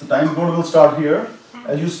 The time code will start here.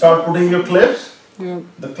 As you start putting your clips, Yeah.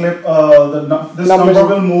 the clip, this Numbers. number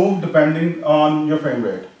will move depending on your frame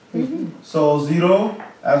rate. So 0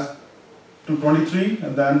 as to 23,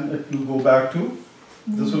 and then it will go back to,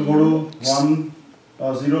 this will go to 1,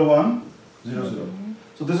 0, 1, 0, 0.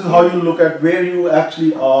 So this is how you look at where you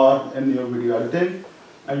actually are in your video editing,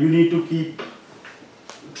 and you need to keep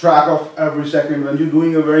track of every second when you're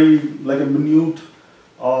doing a very, like a minute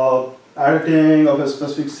editing of a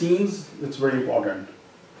specific scenes. It's very important.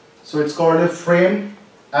 So it's called a frame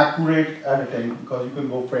accurate editing, because you can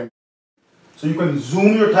go frame. So you can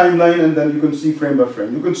zoom your timeline and then you can see frame by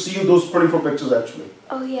frame. You can see those 24 pictures actually.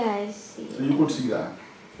 Oh yeah, I see. So you could see that.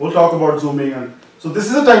 We'll talk about zooming. And so this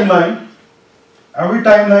is a timeline. Every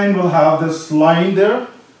timeline will have this line there.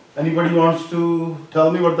 Anybody wants to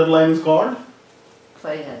tell me what that line is called?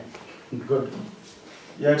 Playhead. Good.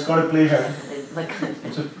 Yeah, it's called a playhead. It's like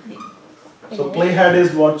So playhead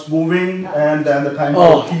is what's moving, and then the time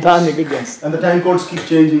Oh, code keeps, Tanya, good guess. and the time codes keep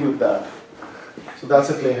changing with that. So that's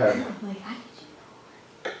a playhead.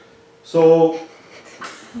 So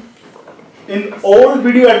in old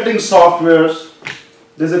video editing softwares,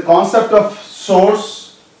 there's a concept of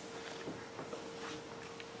source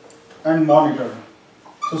and monitor.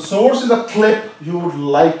 So source is a clip you would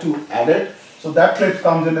like to edit. So that clip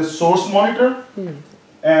comes in a source monitor,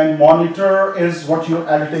 and monitor is what you're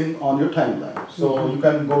editing on your timeline. So you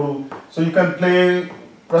can go to, so you can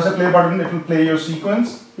press a play button, it will play your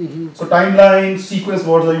sequence. So timeline, sequence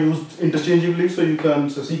words are used interchangeably. So you can,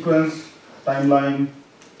 so sequence, timeline.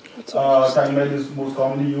 Timeline is most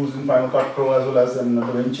commonly used in Final Cut Pro as well as in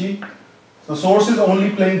DaVinci. So source is only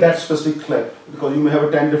playing that specific clip, because you may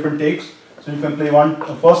have 10 different takes. So you can play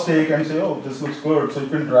a first take and say, oh, this looks good. So you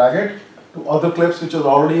can drag it to other clips which are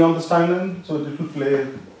already on this timeline, so it will play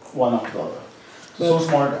one after the other. So source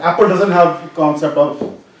monitor. Apple doesn't have the concept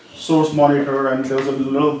of source monitor, and there was a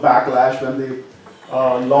little backlash when they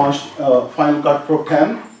launched Final Cut Pro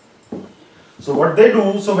 10. So what they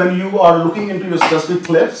do, so when you are looking into your specific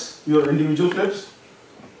clips, your individual clips,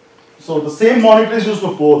 so the same monitor is used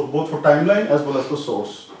for both for timeline as well as for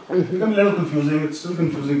source. It can be a little confusing, it's still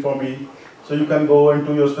confusing for me. So you can go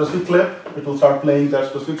into your specific clip, it will start playing that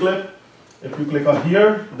specific clip. If you click on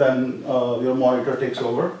here, then your monitor takes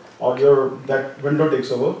over, or that window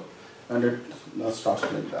takes over, and it starts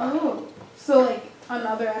playing that. Oh, so like on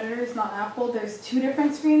other editors, not Apple, there's two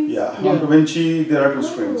different screens? Yeah, on DaVinci there are two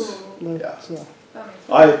screens. Ooh, Yeah. So, that makes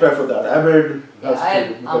sense. I prefer that. Avid yeah, I has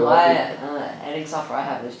two. have on my editing software. I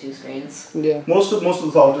have those two screens. yeah. Most of the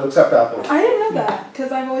software except Apple. I didn't know that,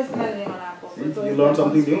 because I've always been editing on Apple. So See, it's always you learn been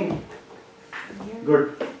one something screen. new.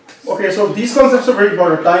 Good. Okay, so these concepts are very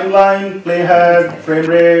important. Timeline, playhead, frame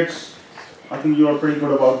rates. I think you are pretty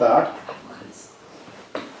good about that.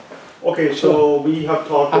 Okay, so we have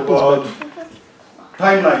talked Apple's about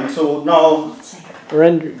timeline. So now,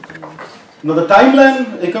 Render. the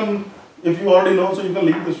timeline, if you already know, so you can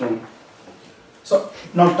leave this room. So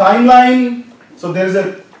now timeline, so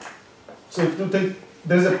if you think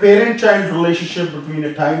there's a parent-child relationship between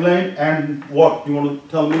a timeline and what? You want to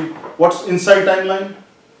tell me what's inside timeline?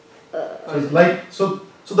 So it's like, so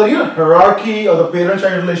the hierarchy or the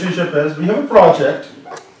parent-child relationship is, we have a project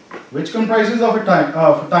which comprises of a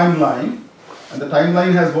timeline, and the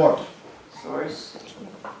timeline has what? Source,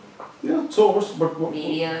 Yeah, source, but what?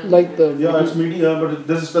 media, Like the. Yeah, it's media, but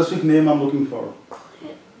there's a specific name I'm looking for.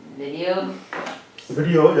 video,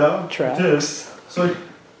 Video, yeah. Tracks. It is. So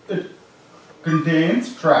it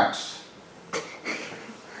contains tracks.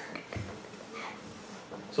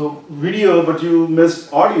 So video, but you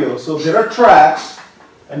missed audio. So there are tracks,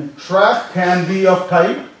 and track can be of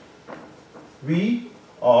type V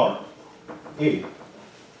or A.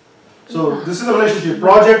 So this is the relationship.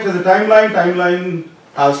 Project has a timeline, timeline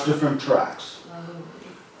has different tracks.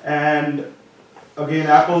 And again,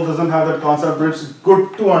 Apple doesn't have that concept, but it's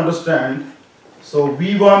good to understand. So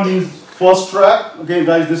V1 means first track. Okay,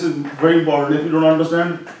 guys, this is very important. If you don't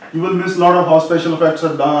understand, you will miss a lot of how special effects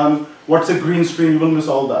are done. What's a green screen? You will miss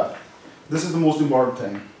all that. This is the most important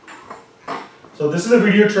thing. So this is a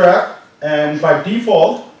video track, and by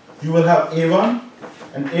default, you will have A1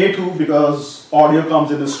 and A2 because audio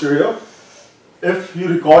comes in a stereo. If you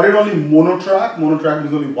recorded only mono track means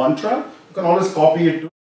only one track, you can always copy it to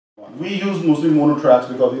one. We use mostly mono tracks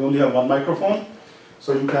because we only have one microphone.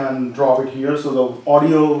 So you can drop it here, so the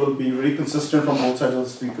audio will be very consistent from both sides of the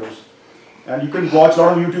speakers. And you can watch a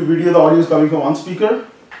lot of YouTube video, the audio is coming from one speaker,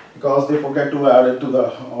 because they forget to add it to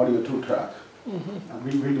the audio 2 track. And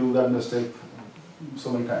we do that mistake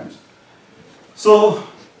so many times. So,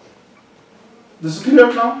 this is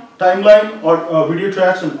clear now? Timeline, or video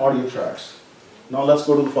tracks and audio tracks. Now let's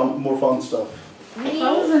go to the more fun stuff.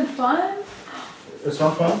 That wasn't fun. It's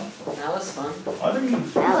not fun? That was fun. I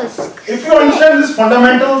think That was. if you understand these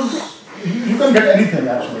fundamentals, you can get anything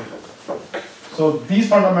actually. So these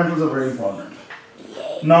fundamentals are very important.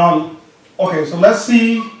 Now, okay, so let's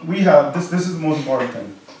see, we have, this is the most important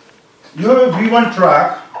thing. You have a V1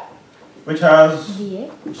 track, which has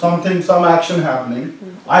some action happening.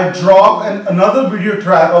 I drop another video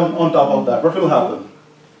track on top of that. What will happen?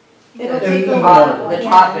 It'll In- take in a the while. model. The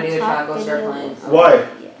top video track will start playing. Why?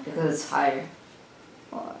 Because it's higher.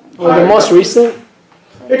 Well, the most recent?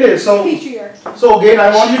 It is, so again,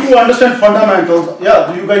 I want you to understand fundamentals.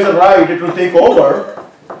 Yeah, you guys are right, it will take over.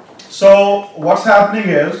 So what's happening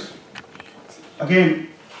is, again,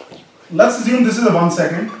 let's assume this is a 1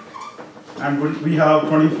 second, and we have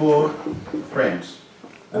 24 frames.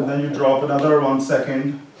 And then you drop another 1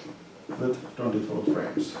 second with 24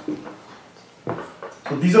 frames.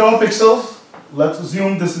 So these are all pixels. Let's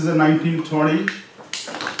assume this is a 1920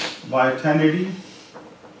 by 1080.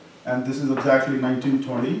 And this is exactly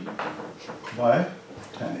 1920 by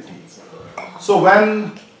 1080. So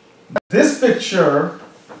when this picture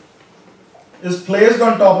is placed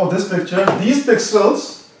on top of this picture, these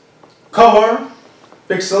pixels cover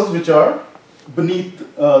pixels which are beneath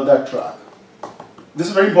that track. This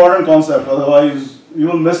is a very important concept, otherwise you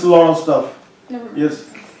will miss a lot of stuff. Never mind. Yes.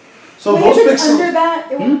 So Wait, those if it's pixels. under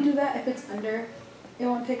that, it won't do that. If it's under, it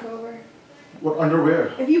won't take over. What,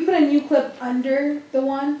 underwear? If you put a new clip under the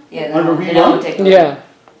one, Yeah, Under then V1? it won't take over. Yeah.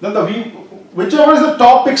 Then whichever is the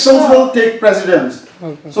top pixels will take precedence.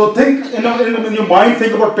 Okay. So think, in your mind,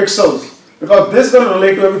 think about pixels. Because this is going to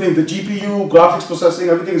relate to everything. The GPU, graphics processing,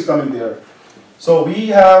 everything is coming there. So we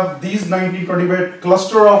have these 1920-bit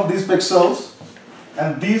cluster of these pixels.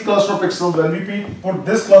 And these cluster pixels, when we put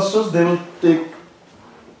these clusters, they will take,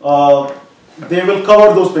 they will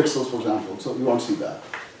cover those pixels, for example. So you won't see that.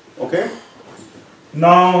 Okay?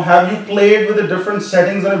 Now, have you played with the different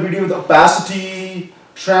settings on a video with opacity,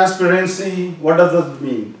 transparency? What does that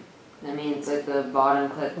mean? That means like the bottom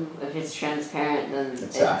clip, if it's transparent, then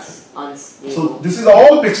Exactly. it's unstable. So this is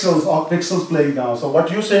all pixels playing now. So what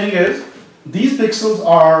you're saying is, these pixels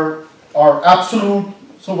are absolute.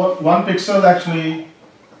 So one pixel actually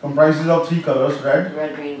comprises of 3 colors: red,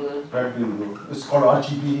 Red, green, blue. red, green, blue. It's called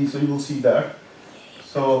RGB, so you will see that.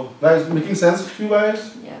 So that is making sense to you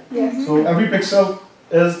guys? Yeah. yes. So every pixel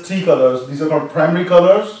is 3 colors. These are called primary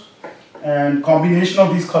colors, and combination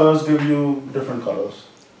of these colors give you different colors.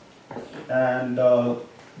 And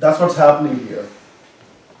that's what's happening here.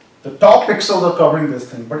 The top pixels are covering this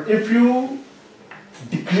thing, but if you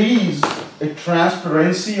decrease a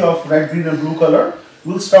transparency of red, green, and blue color,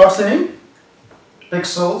 we'll start seeing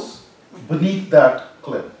pixels beneath that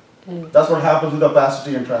clip. That's what happens with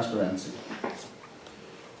opacity and transparency.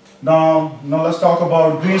 Now let's talk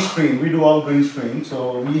about green screen. We do all green screen.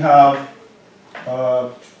 So we have,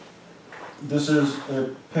 this is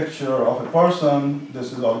a picture of a person.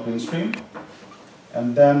 This is all green screen.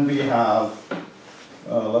 And then we have,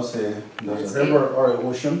 let's say, there's a river or an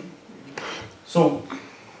ocean. So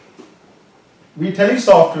we tell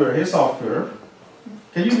software, hey software,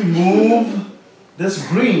 can you remove this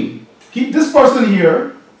green? Keep this person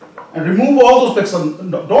here and remove all those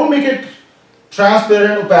pixels. Don't make it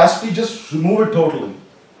transparent, opacity, just remove it totally.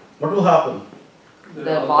 What will happen?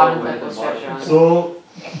 The bottom clip will stretch around. So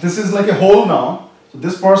this is like a hole now. So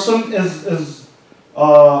this person is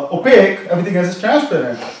opaque, everything else is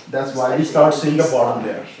transparent. That's why we start seeing the bottom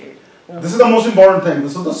there. This is the most important thing.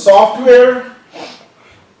 So the software,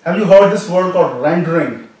 have you heard this word called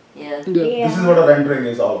rendering? Yeah. This is what a rendering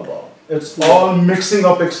is all about. It's all mixing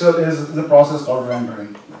of pixel is the process called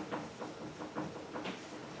rendering.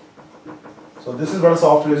 So this is what a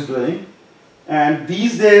software is doing. And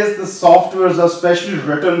these days the softwares are specially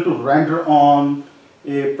written to render on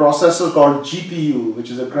a processor called GPU, which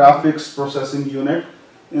is a graphics processing unit,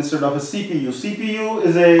 instead of a CPU. CPU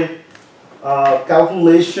is a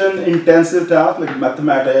calculation intensive task like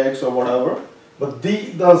mathematics or whatever. But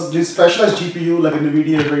the specialized GPU, like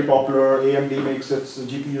NVIDIA is very popular, AMD makes its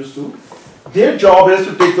GPUs too. Their job is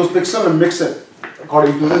to take those pixels and mix it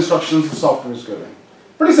according to the instructions the software is giving.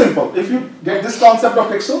 Pretty simple. If you get this concept of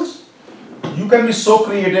pixels, you can be so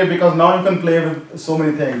creative because now you can play with so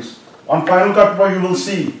many things. On Final Cut Pro, you will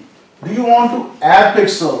see, do you want to add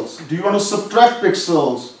pixels? Do you want to subtract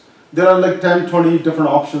pixels? There are like 10, 20 different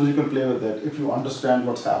options you can play with it if you understand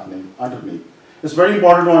what's happening underneath. It's very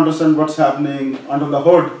important to understand what's happening under the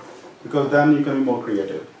hood because then you can be more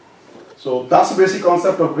creative. So that's the basic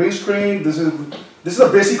concept of green screen. This is the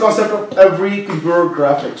basic concept of every computer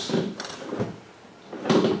graphics.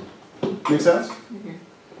 Make sense? Mm-hmm.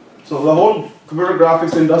 So the whole computer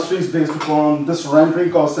graphics industry is based upon this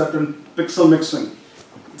rendering concept and pixel mixing.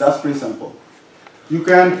 That's pretty simple. You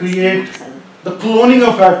can create the cloning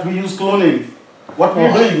effect. We use cloning. What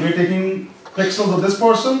we're doing, we're taking pixels of this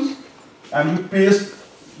person and you paste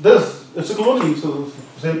this. It's a cloning, so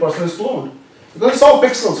the same person is cloned. Because it's all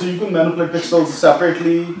pixels, so you can manipulate pixels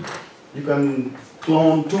separately. You can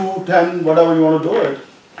clone 2, 10, whatever you want to do it.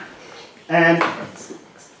 And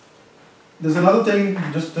there's another thing,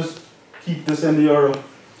 just keep this in your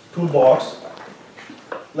toolbox.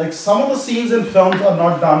 Like some of the scenes in films are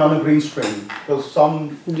not done on a green screen because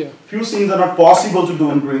few scenes are not possible to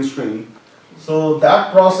do in green screen. So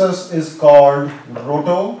that process is called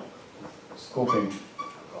rotoscoping.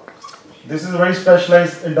 This is a very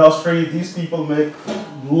specialized industry. These people make a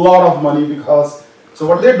lot of money because, so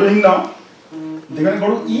what they're doing now, they're going to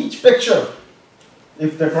go to each picture.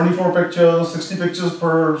 If they're 24 pictures, 60 pictures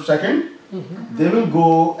per second, they will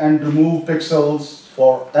go and remove pixels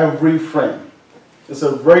for every frame. It's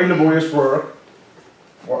a very laborious work.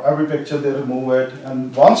 For every picture they remove it,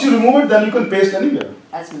 and once you remove it, then you can paste anywhere.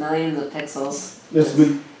 That's millions of pixels. Yes,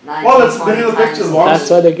 well, it's millions of pixels. That's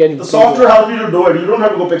why they're getting the software helps you to do it. You don't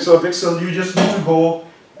have to go pixel by pixel. You just need to go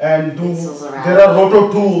and do. There are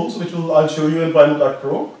roto tools, which I'll show you in Final Cut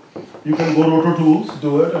Pro. You can go roto tools,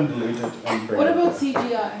 do it, and delete it. And bring What it about back.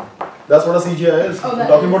 CGI? That's what a CGI is. Oh, We're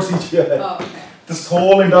talking about is. CGI. Oh, okay. This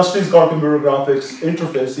whole industry is called computer graphics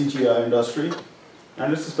interface, CGI industry.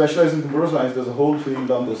 And it's specialized in computer science. There's a whole field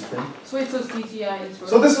on this thing. So wait, so CGI is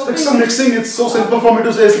So this pixel mixing, it's so simple for me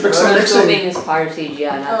to say it's pixel mixing. Rotoscoping is part of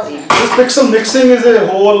CGI, not Okay. CGI. This pixel mixing is a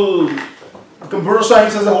whole, computer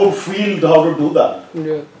science is a whole field how to do that.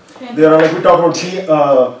 Yeah. There are, like we talk about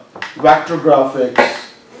vector graphics,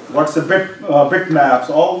 what's the bitmaps,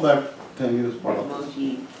 all that thing is part of it.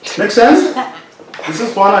 Emoji. Make sense? This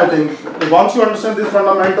is fun, I think. Once you understand these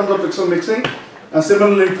fundamentals of pixel mixing, and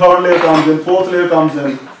similarly, third layer comes in, fourth layer comes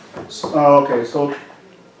in. Okay, so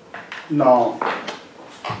now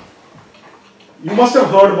you must have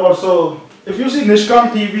heard about. So if you see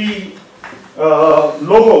Nishcom TV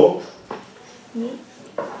logo,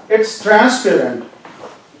 it's transparent.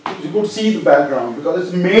 You could see the background because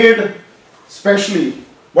it's made specially.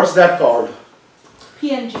 What's that called?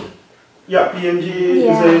 PNG. Yeah, PNG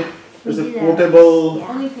Yeah, is a we do that. portable. Yeah.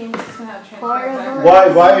 Only thing is gonna have transparent Horrible.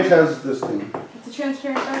 background. Why it has this thing? It's a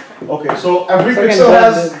transparent background. Okay, so every Second pixel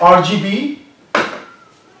has branded. RGB.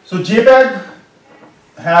 So JPEG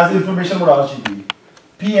has information about RGB.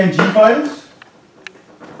 PNG files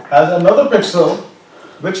has another pixel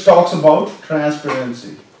which talks about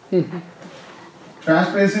transparency.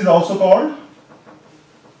 Transparency is also called,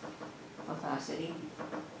 Opacity.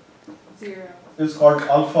 0. it's called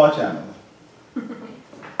alpha channel.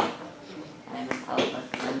 I haven't felt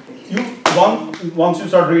like Once you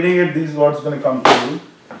start reading it, these words are going to come to you.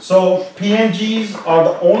 So PNGs are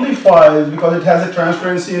the only files because it has a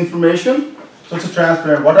transparency information. So it's a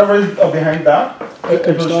transparent. Whatever is behind that,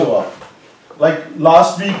 it will show up. Like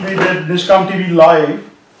last week we did Nishcom TV Live.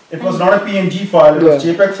 It was not a PNG file, it was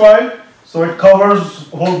JPEG file. So it covers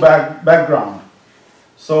whole background.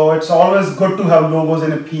 So it's always good to have logos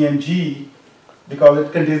in a PNG because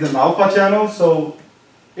it contains an alpha channel. So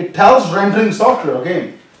it tells rendering software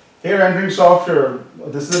again. Here rendering software,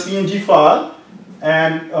 this is a PNG file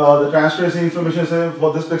and the transparency information says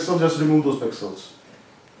for this pixel just remove those pixels.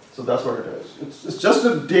 So that's what it is. It's just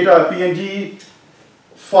a data PNG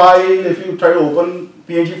file. If you try to open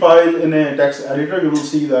PNG file in a text editor, you will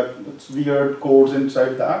see that it's weird codes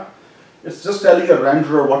inside that. It's just telling a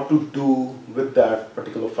renderer what to do with that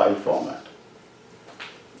particular file format.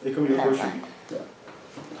 Ekam, your question? Yeah.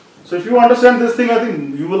 So if you understand this thing, I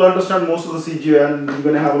think you will understand most of the CGI and you're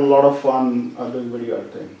going to have a lot of fun doing video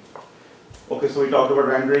editing. Okay, so we talked about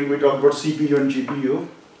rendering, we talked about CPU and GPU.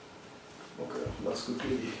 Okay, let's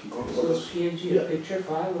quickly go over So is this. PNG a picture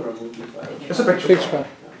file or a movie file? It's a picture Fixed file.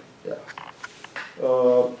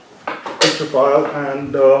 file. Picture file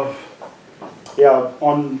and yeah,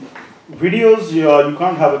 on videos you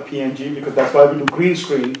can't have a PNG because that's why we do green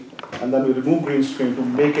screen and then we remove green screen to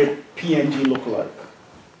make it PNG look like.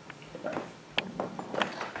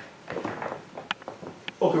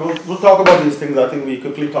 Okay, we'll talk about these things. I think we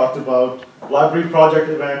quickly talked about library project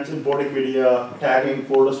events, importing media, tagging,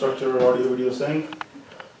 folder structure, audio video sync.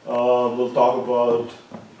 We'll talk about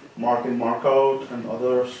mark in, mark out, and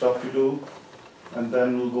other stuff you do. And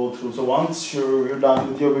then we'll go through. So once you're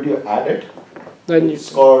done with your video, add it. Then you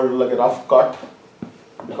It's called like a rough cut.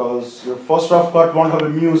 because your first rough cut won't have a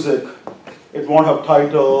music, it won't have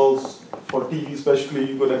titles. For TV especially,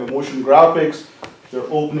 you could have motion graphics. Your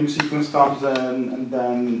opening sequence comes in, and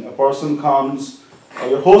then a person comes, or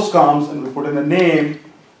your host comes, and we put in a name.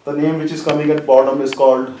 The name which is coming at bottom is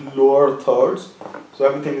called lower thirds. So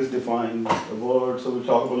everything is defined, the word, so we'll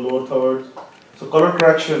talk about lower thirds. So color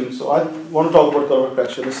correction, so I want to talk about color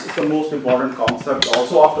correction. It's the most important concept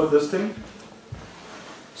also after this thing.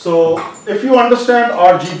 So if you understand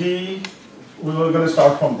RGB, we're going to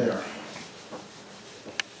start from there.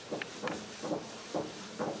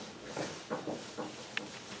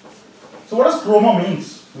 So what does chroma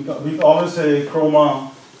means? We always say chroma.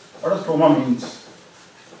 What does chroma means?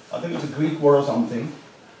 I think it's a Greek word or something.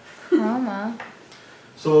 Chroma.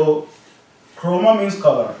 So chroma means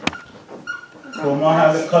color. Chroma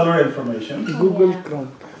has a color information. Google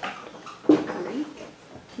Chrome.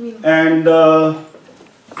 And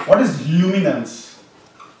what is luminance?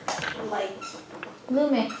 Light.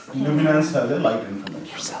 Lumix. Luminance has a light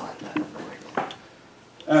information.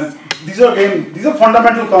 And these are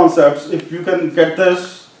fundamental concepts. If you can get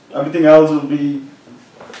this, everything else will be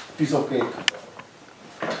piece of cake.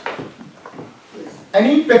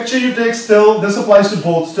 Any picture you take still, this applies to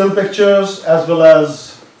both still pictures as well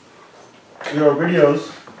as your videos.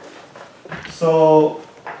 So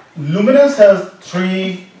luminance has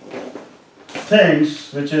three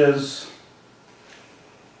things, which is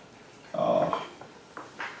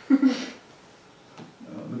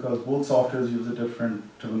because both softwares use a different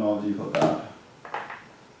terminology for that.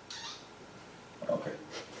 Okay.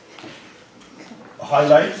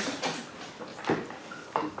 Highlights,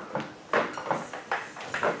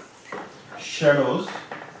 shadows,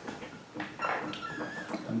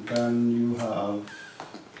 and then you have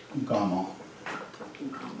gamma.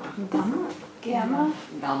 Gamma.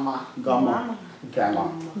 Gamma. Gamma.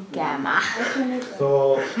 Gamma.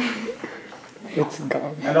 So, It's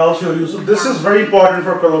gone. and I'll show you. So this is very important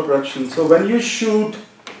for color correction. So when you shoot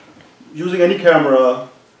using any camera,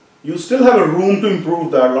 you still have a room to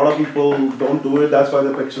improve that. A lot of people don't do it. That's why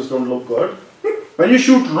the pictures don't look good. When you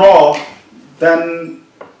shoot raw, then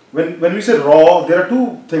when we say raw, there are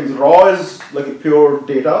two things. Raw is like a pure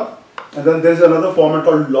data, and then there's another format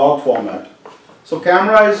called log format. So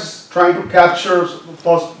camera is trying to capture,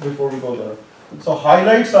 first before we go there. So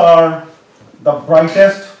highlights are the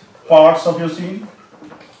brightest parts of your scene.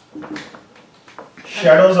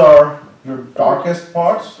 Shadows are your darkest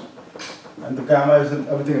parts, and the gamma is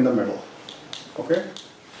everything in the middle. Okay?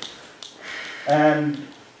 And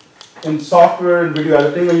in software and video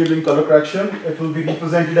editing, when you're doing color correction, it will be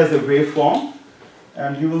represented as a waveform,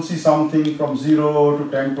 and you will see something from 0 to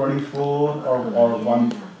 1024 or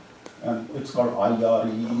 1, and it's called IRE.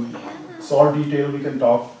 It's all detail we can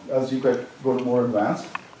talk as you get go more advanced.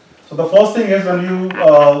 So the first thing is when you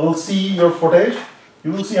will see your footage,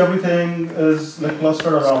 you will see everything is like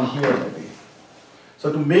clustered around here maybe.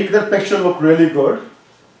 So to make that picture look really good,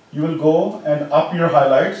 you will go and up your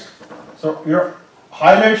highlights. So your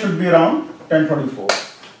highlight should be around 1024.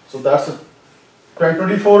 So that's it.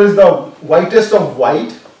 1024 is the whitest of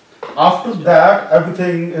white. After that,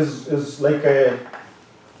 everything is like a,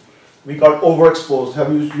 we call overexposed.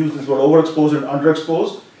 Have you used this word, overexposed and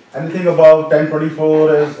underexposed? Anything above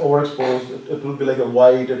 1024 is overexposed. It will be like a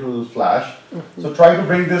white, it will flash. So try to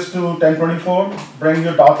bring this to 1024, bring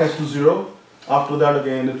your darkest to 0. After that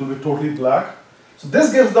again, it will be totally black. So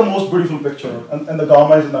this gives the most beautiful picture, and the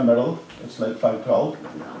gamma is in the middle. It's like 512.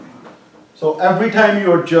 So every time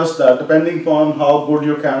you adjust that, depending on how good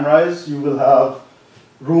your camera is, you will have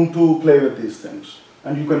room to play with these things.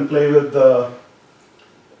 And you can play with the,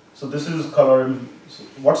 so this is color. So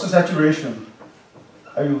what's the saturation?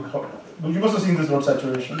 You must have seen this word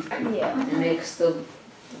saturation. Yeah. It makes the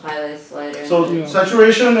highlights lighter. So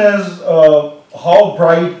saturation is how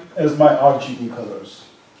bright is my RGB colors.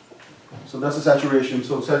 So that's the saturation.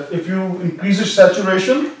 So if you increase the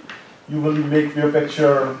saturation, you will make your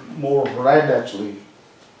picture more red actually.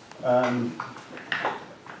 And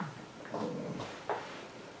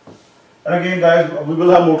again, guys, we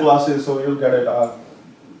will have more classes, so you'll get it.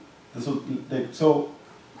 This will take. So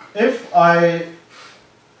if I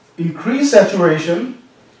increase saturation,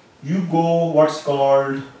 you go what's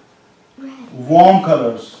called warm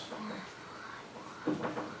colors.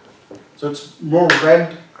 So it's more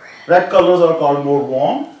red. Red colors are called more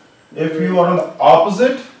warm. If you are on the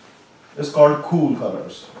opposite, it's called cool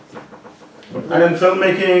colors. And in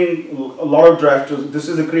filmmaking, a lot of directors, this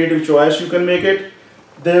is a creative choice, you can make it.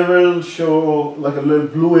 They will show like a little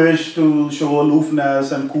bluish to show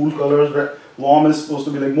aloofness, and cool colors. Warm is supposed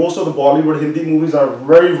to be like most of the Bollywood Hindi movies are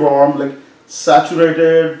very warm, like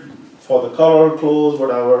saturated, for the color, close,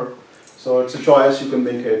 whatever. So it's a choice, you can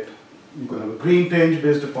make it. You can have a green tinge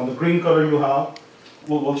based upon the green color you have.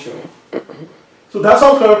 We'll show you. So that's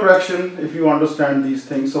all color correction if you understand these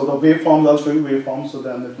things. So the waveforms, I'll show you waveforms, so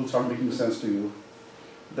then it will start making sense to you.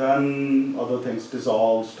 Then other things,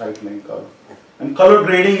 dissolves, tightening, color. And color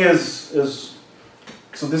grading is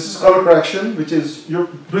so this is color correction, which is you're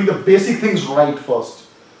doing the basic things right first.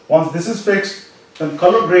 Once this is fixed, then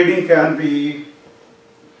color grading can be.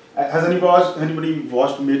 Has anybody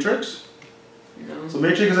watched Matrix? No. So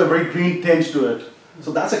Matrix has a very green tinge to it.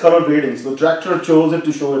 So that's a color grading. So the director chose it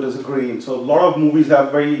to show it as a green. So a lot of movies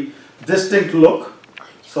have very distinct look.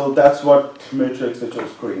 So that's what Matrix, they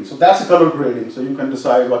chose green. So that's a color grading. So you can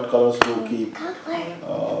decide what colors to keep.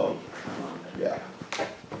 Yeah.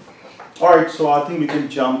 Alright, so I think we can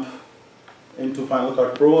jump into Final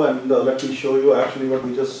Cut Pro and let me show you actually what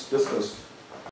we just discussed.